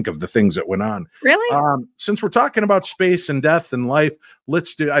horrifying to think of the things that went on. Really? Since we're talking about space and death and life,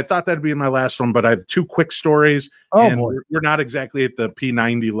 I thought that'd be my last one, but I have 2 quick stories. Oh, and boy. we're not exactly at the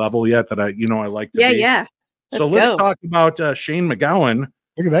P90 level yet that I like to be. Yeah. So let's talk about Shane MacGowan.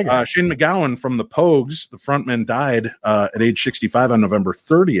 Look at that guy. Shane MacGowan from the Pogues, the frontman, died at age 65 on November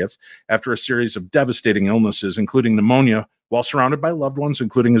 30th after a series of devastating illnesses, including pneumonia, while surrounded by loved ones,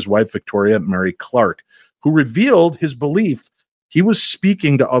 including his wife, Victoria Mary Clark, who revealed his belief he was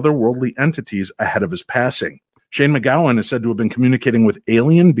speaking to otherworldly entities ahead of his passing. Shane MacGowan is said to have been communicating with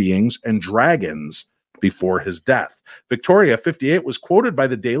alien beings and dragons before his death. Victoria, 58, was quoted by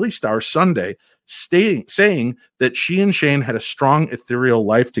the Daily Star Sunday saying that she and Shane had a strong ethereal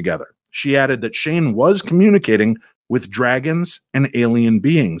life together. She added that Shane was communicating with dragons and alien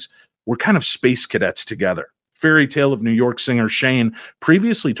beings. We're kind of space cadets together. Fairy Tale of New York singer Shane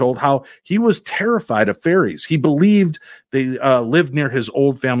previously told how he was terrified of fairies. He believed they lived near his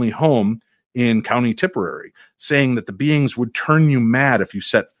old family home in County Tipperary, saying that the beings would turn you mad if you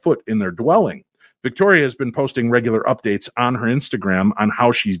set foot in their dwelling. Victoria has been posting regular updates on her Instagram on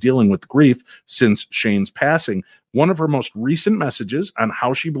how she's dealing with grief since Shane's passing. One of her most recent messages on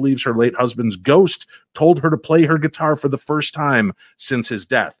how she believes her late husband's ghost told her to play her guitar for the first time since his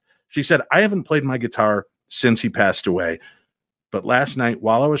death. She said, "I haven't played my guitar since he passed away, but last night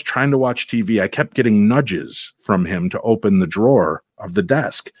while I was trying to watch TV, I kept getting nudges from him to open the drawer of the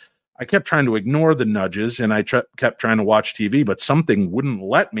desk. I kept trying to ignore the nudges and I kept trying to watch TV, but something wouldn't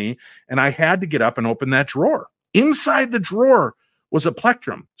let me, and I had to get up and open that drawer. Inside the drawer was a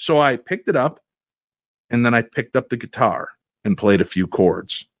plectrum, so I picked it up, and then I picked up the guitar and played a few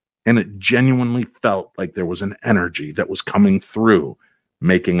chords, and it genuinely felt like there was an energy that was coming through,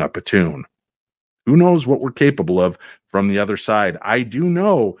 making up a tune. Who knows what we're capable of from the other side? I do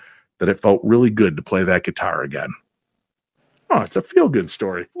know that it felt really good to play that guitar again." Oh, it's a feel-good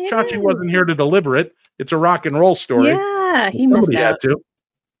story. Yeah. Chachi wasn't here to deliver it. It's a rock and roll story. Yeah, he missed out.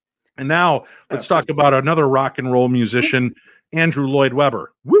 And now let's talk about another rock and roll musician, Andrew Lloyd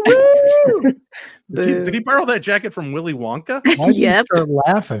Webber. Woo-woo! Did he borrow that jacket from Willy Wonka? Why did you start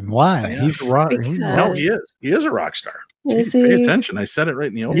laughing? Why? Yeah. He's a rock. No, he is. He is a rock star. Is Pay he? attention. I said it right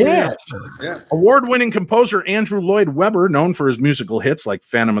in the opening. Yes. Yeah. Award-winning composer Andrew Lloyd Webber, known for his musical hits like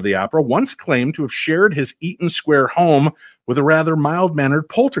Phantom of the Opera, once claimed to have shared his Eaton Square home with a rather mild-mannered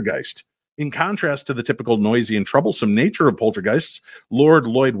poltergeist. In contrast to the typical noisy and troublesome nature of poltergeists, Lord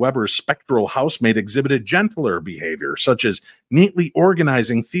Lloyd Webber's spectral housemate exhibited gentler behavior, such as neatly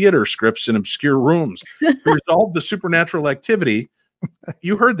organizing theater scripts in obscure rooms. To resolve the supernatural activity,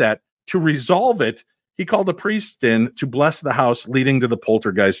 you heard that, to resolve it, he called a priest in to bless the house, leading to the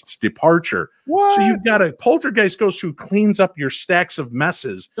poltergeist's departure. What? So you've got a poltergeist ghost who cleans up your stacks of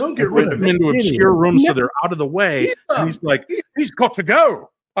messes. Don't get and rid put of them it. into obscure rooms so they're out of the way. And he's like, he's got to go.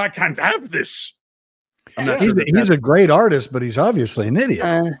 I can't have this. I'm not sure He's a great artist, but he's obviously an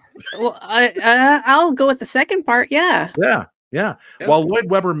idiot. Well, I'll go with the second part. Yeah. Yeah. While Lloyd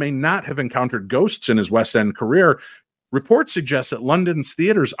Webber may not have encountered ghosts in his West End career, reports suggest that London's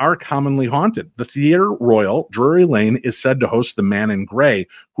theaters are commonly haunted. The Theatre Royal, Drury Lane, is said to host the Man in Grey,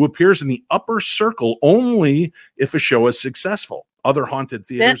 who appears in the upper circle only if a show is successful. Other haunted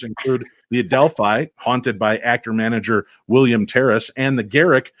theaters include the Adelphi, haunted by actor-manager William Terrace, and the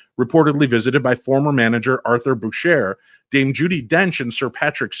Garrick, reportedly visited by former manager Arthur Boucher. Dame Judi Dench and Sir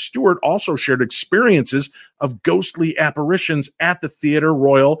Patrick Stewart also shared experiences of ghostly apparitions at the Theatre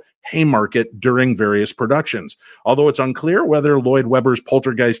Royal Haymarket during various productions. Although it's unclear whether Lloyd Webber's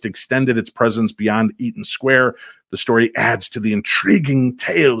poltergeist extended its presence beyond Eaton Square, the story adds to the intriguing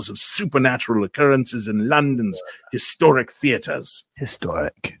tales of supernatural occurrences in London's historic theaters.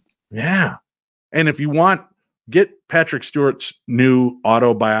 Historic. Yeah. And if you want, get Patrick Stewart's new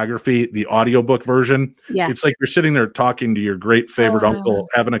autobiography, the audiobook version. Yeah. It's like you're sitting there talking to your great favorite uncle,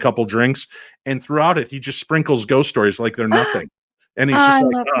 having a couple drinks, and throughout it, he just sprinkles ghost stories like they're nothing. And he's just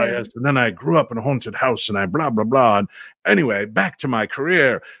like, oh, yes. And then I grew up in a haunted house and I blah, blah, blah. And anyway, back to my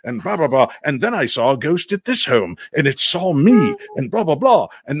career and blah, blah, blah. And then I saw a ghost at this home and it saw me and blah, blah, blah.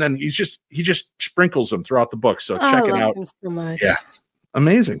 And then he just sprinkles them throughout the book. So check it out. Him so much. Yeah.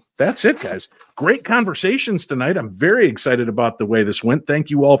 Amazing. That's it, guys. Great conversations tonight. I'm very excited about the way this went. Thank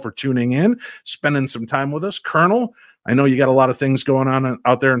you all for tuning in, spending some time with us. Colonel, I know you got a lot of things going on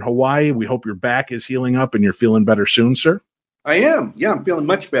out there in Hawaii. We hope your back is healing up and you're feeling better soon, sir. I am. Yeah, I'm feeling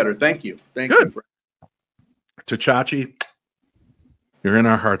much better. Thank you. Thank you. To Chachi, you're in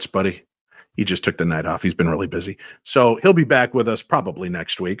our hearts, buddy. He just took the night off. He's been really busy. So he'll be back with us probably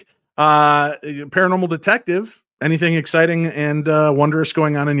next week. Paranormal Detective, anything exciting and wondrous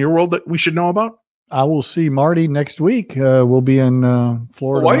going on in your world that we should know about? I will see Marty next week. We'll be in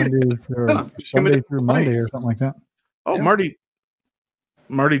Florida Sunday through Monday or something like that. Oh, yeah.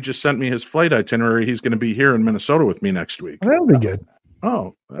 Marty just sent me his flight itinerary. He's going to be here in Minnesota with me next week. That'll be good.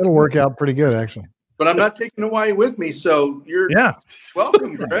 Oh, that'll work out pretty good, actually. but I'm not taking Hawaii with me. So you're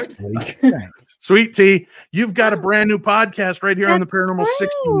welcome, Greg. Sweet Tea, you've got a brand new podcast right here on the Paranormal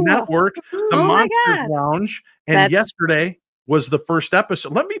 60 Network, The Monsters Lounge. And yesterday was the first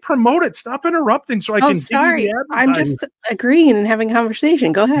episode. Let me promote it. Stop interrupting so I can sorry. give you the I'm just agreeing and having a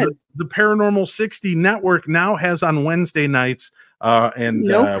conversation. Go ahead. The Paranormal 60 Network now has on Wednesday nights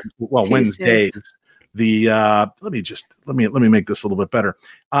Wednesdays. Let me make this a little bit better.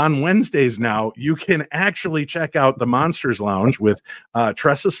 On Wednesdays now, you can actually check out the Monsters Lounge with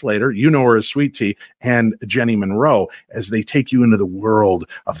Tressa Slater, you know her as Sweet Tea, and Jenny Monroe as they take you into the world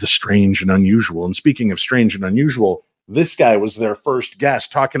of the strange and unusual. And speaking of strange and unusual, this guy was their first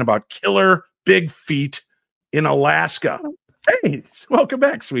guest talking about killer big feet in Alaska. Hey, welcome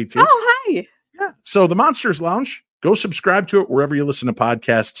back, Sweet Tea. Oh, hi. Yeah. So the Monsters Lounge, go subscribe to it wherever you listen to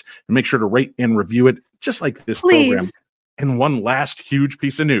podcasts and make sure to rate and review it, just like this program. And one last huge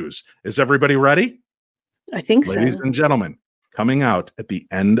piece of news. Is everybody ready? I think so. Ladies and gentlemen, coming out at the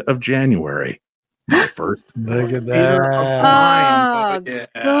end of January, my first look at that.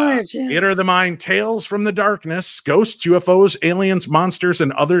 Gorgeous. Theater of the Mind, Tales from the Darkness, ghosts, UFOs, aliens, monsters,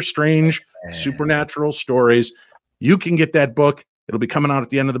 and other strange supernatural stories. You can get that book. It'll be coming out at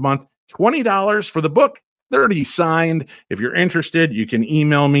the end of the month. $20 for the book. 30 signed. If you're interested, you can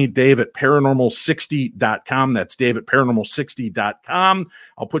email me, Dave at paranormal60.com. That's Dave at paranormal60.com.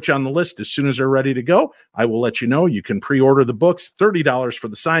 I'll put you on the list as soon as they're ready to go. I will let you know. You can pre-order the books, $30 for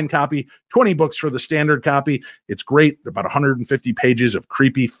the signed copy, $20 for the standard copy. It's great. About 150 pages of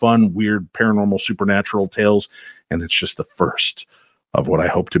creepy, fun, weird, paranormal, supernatural tales. And it's just the first of what I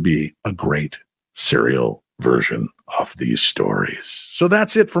hope to be a great serial version of these stories. So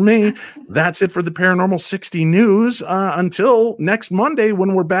that's it for me. That's it for the Paranormal 60 News. Until next Monday,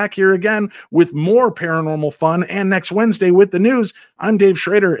 when we're back here again with more paranormal fun, and next Wednesday with the news, I'm Dave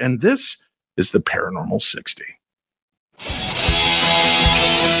Schrader, and this is the Paranormal 60.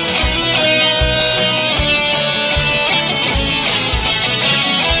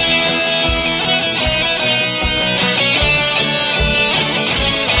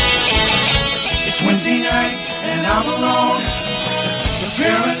 It's Wednesday night and I'm alone. The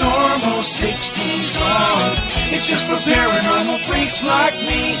Paranormal 60's on. It's just for paranormal freaks like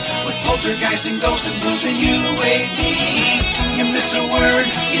me, with poltergeist and ghosts and blues and UAVs. You miss a word,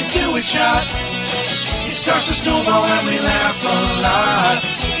 you do a shot. It starts to snowball and we laugh a lot.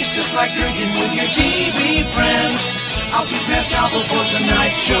 It's just like drinking with your TV friends. I'll be passed out before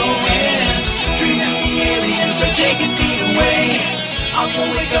tonight's show ends, dreaming the aliens are taking me away. I'll go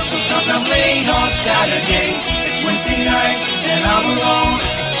wake up till sometime late on Saturday. It's Wednesday night and I'm alone.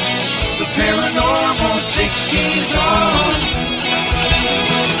 The Paranormal 60's on.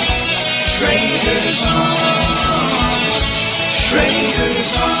 Schrader's on.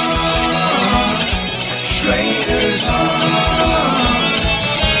 Schrader's on. Schrader's on.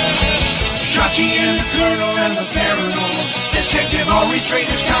 Shachi and the Colonel and the Paranormal Detective, all these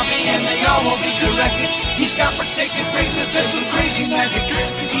traders copy and they all will be directed. He's got protected phrases and some crazy magic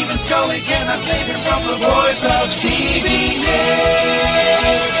tricks. Even Scully cannot save him from the voice of Stevie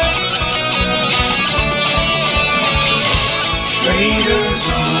Nicks. Schrader's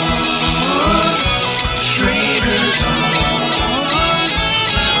on. Schrader's on.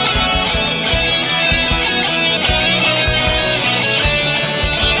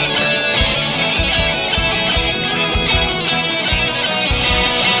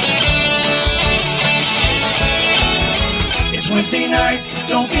 Wednesday night,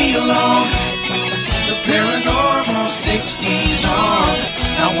 don't be alone. The Paranormal 60's on.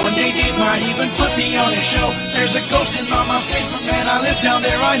 Now one day Dave might even put me on his show. There's a ghost in my mom's basement, man, I live down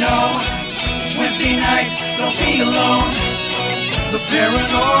there, I know. It's Wednesday night, don't be alone. The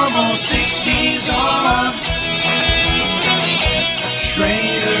Paranormal 60's on.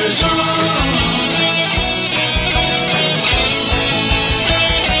 Schrader's on.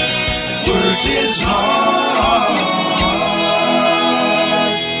 Words is hard.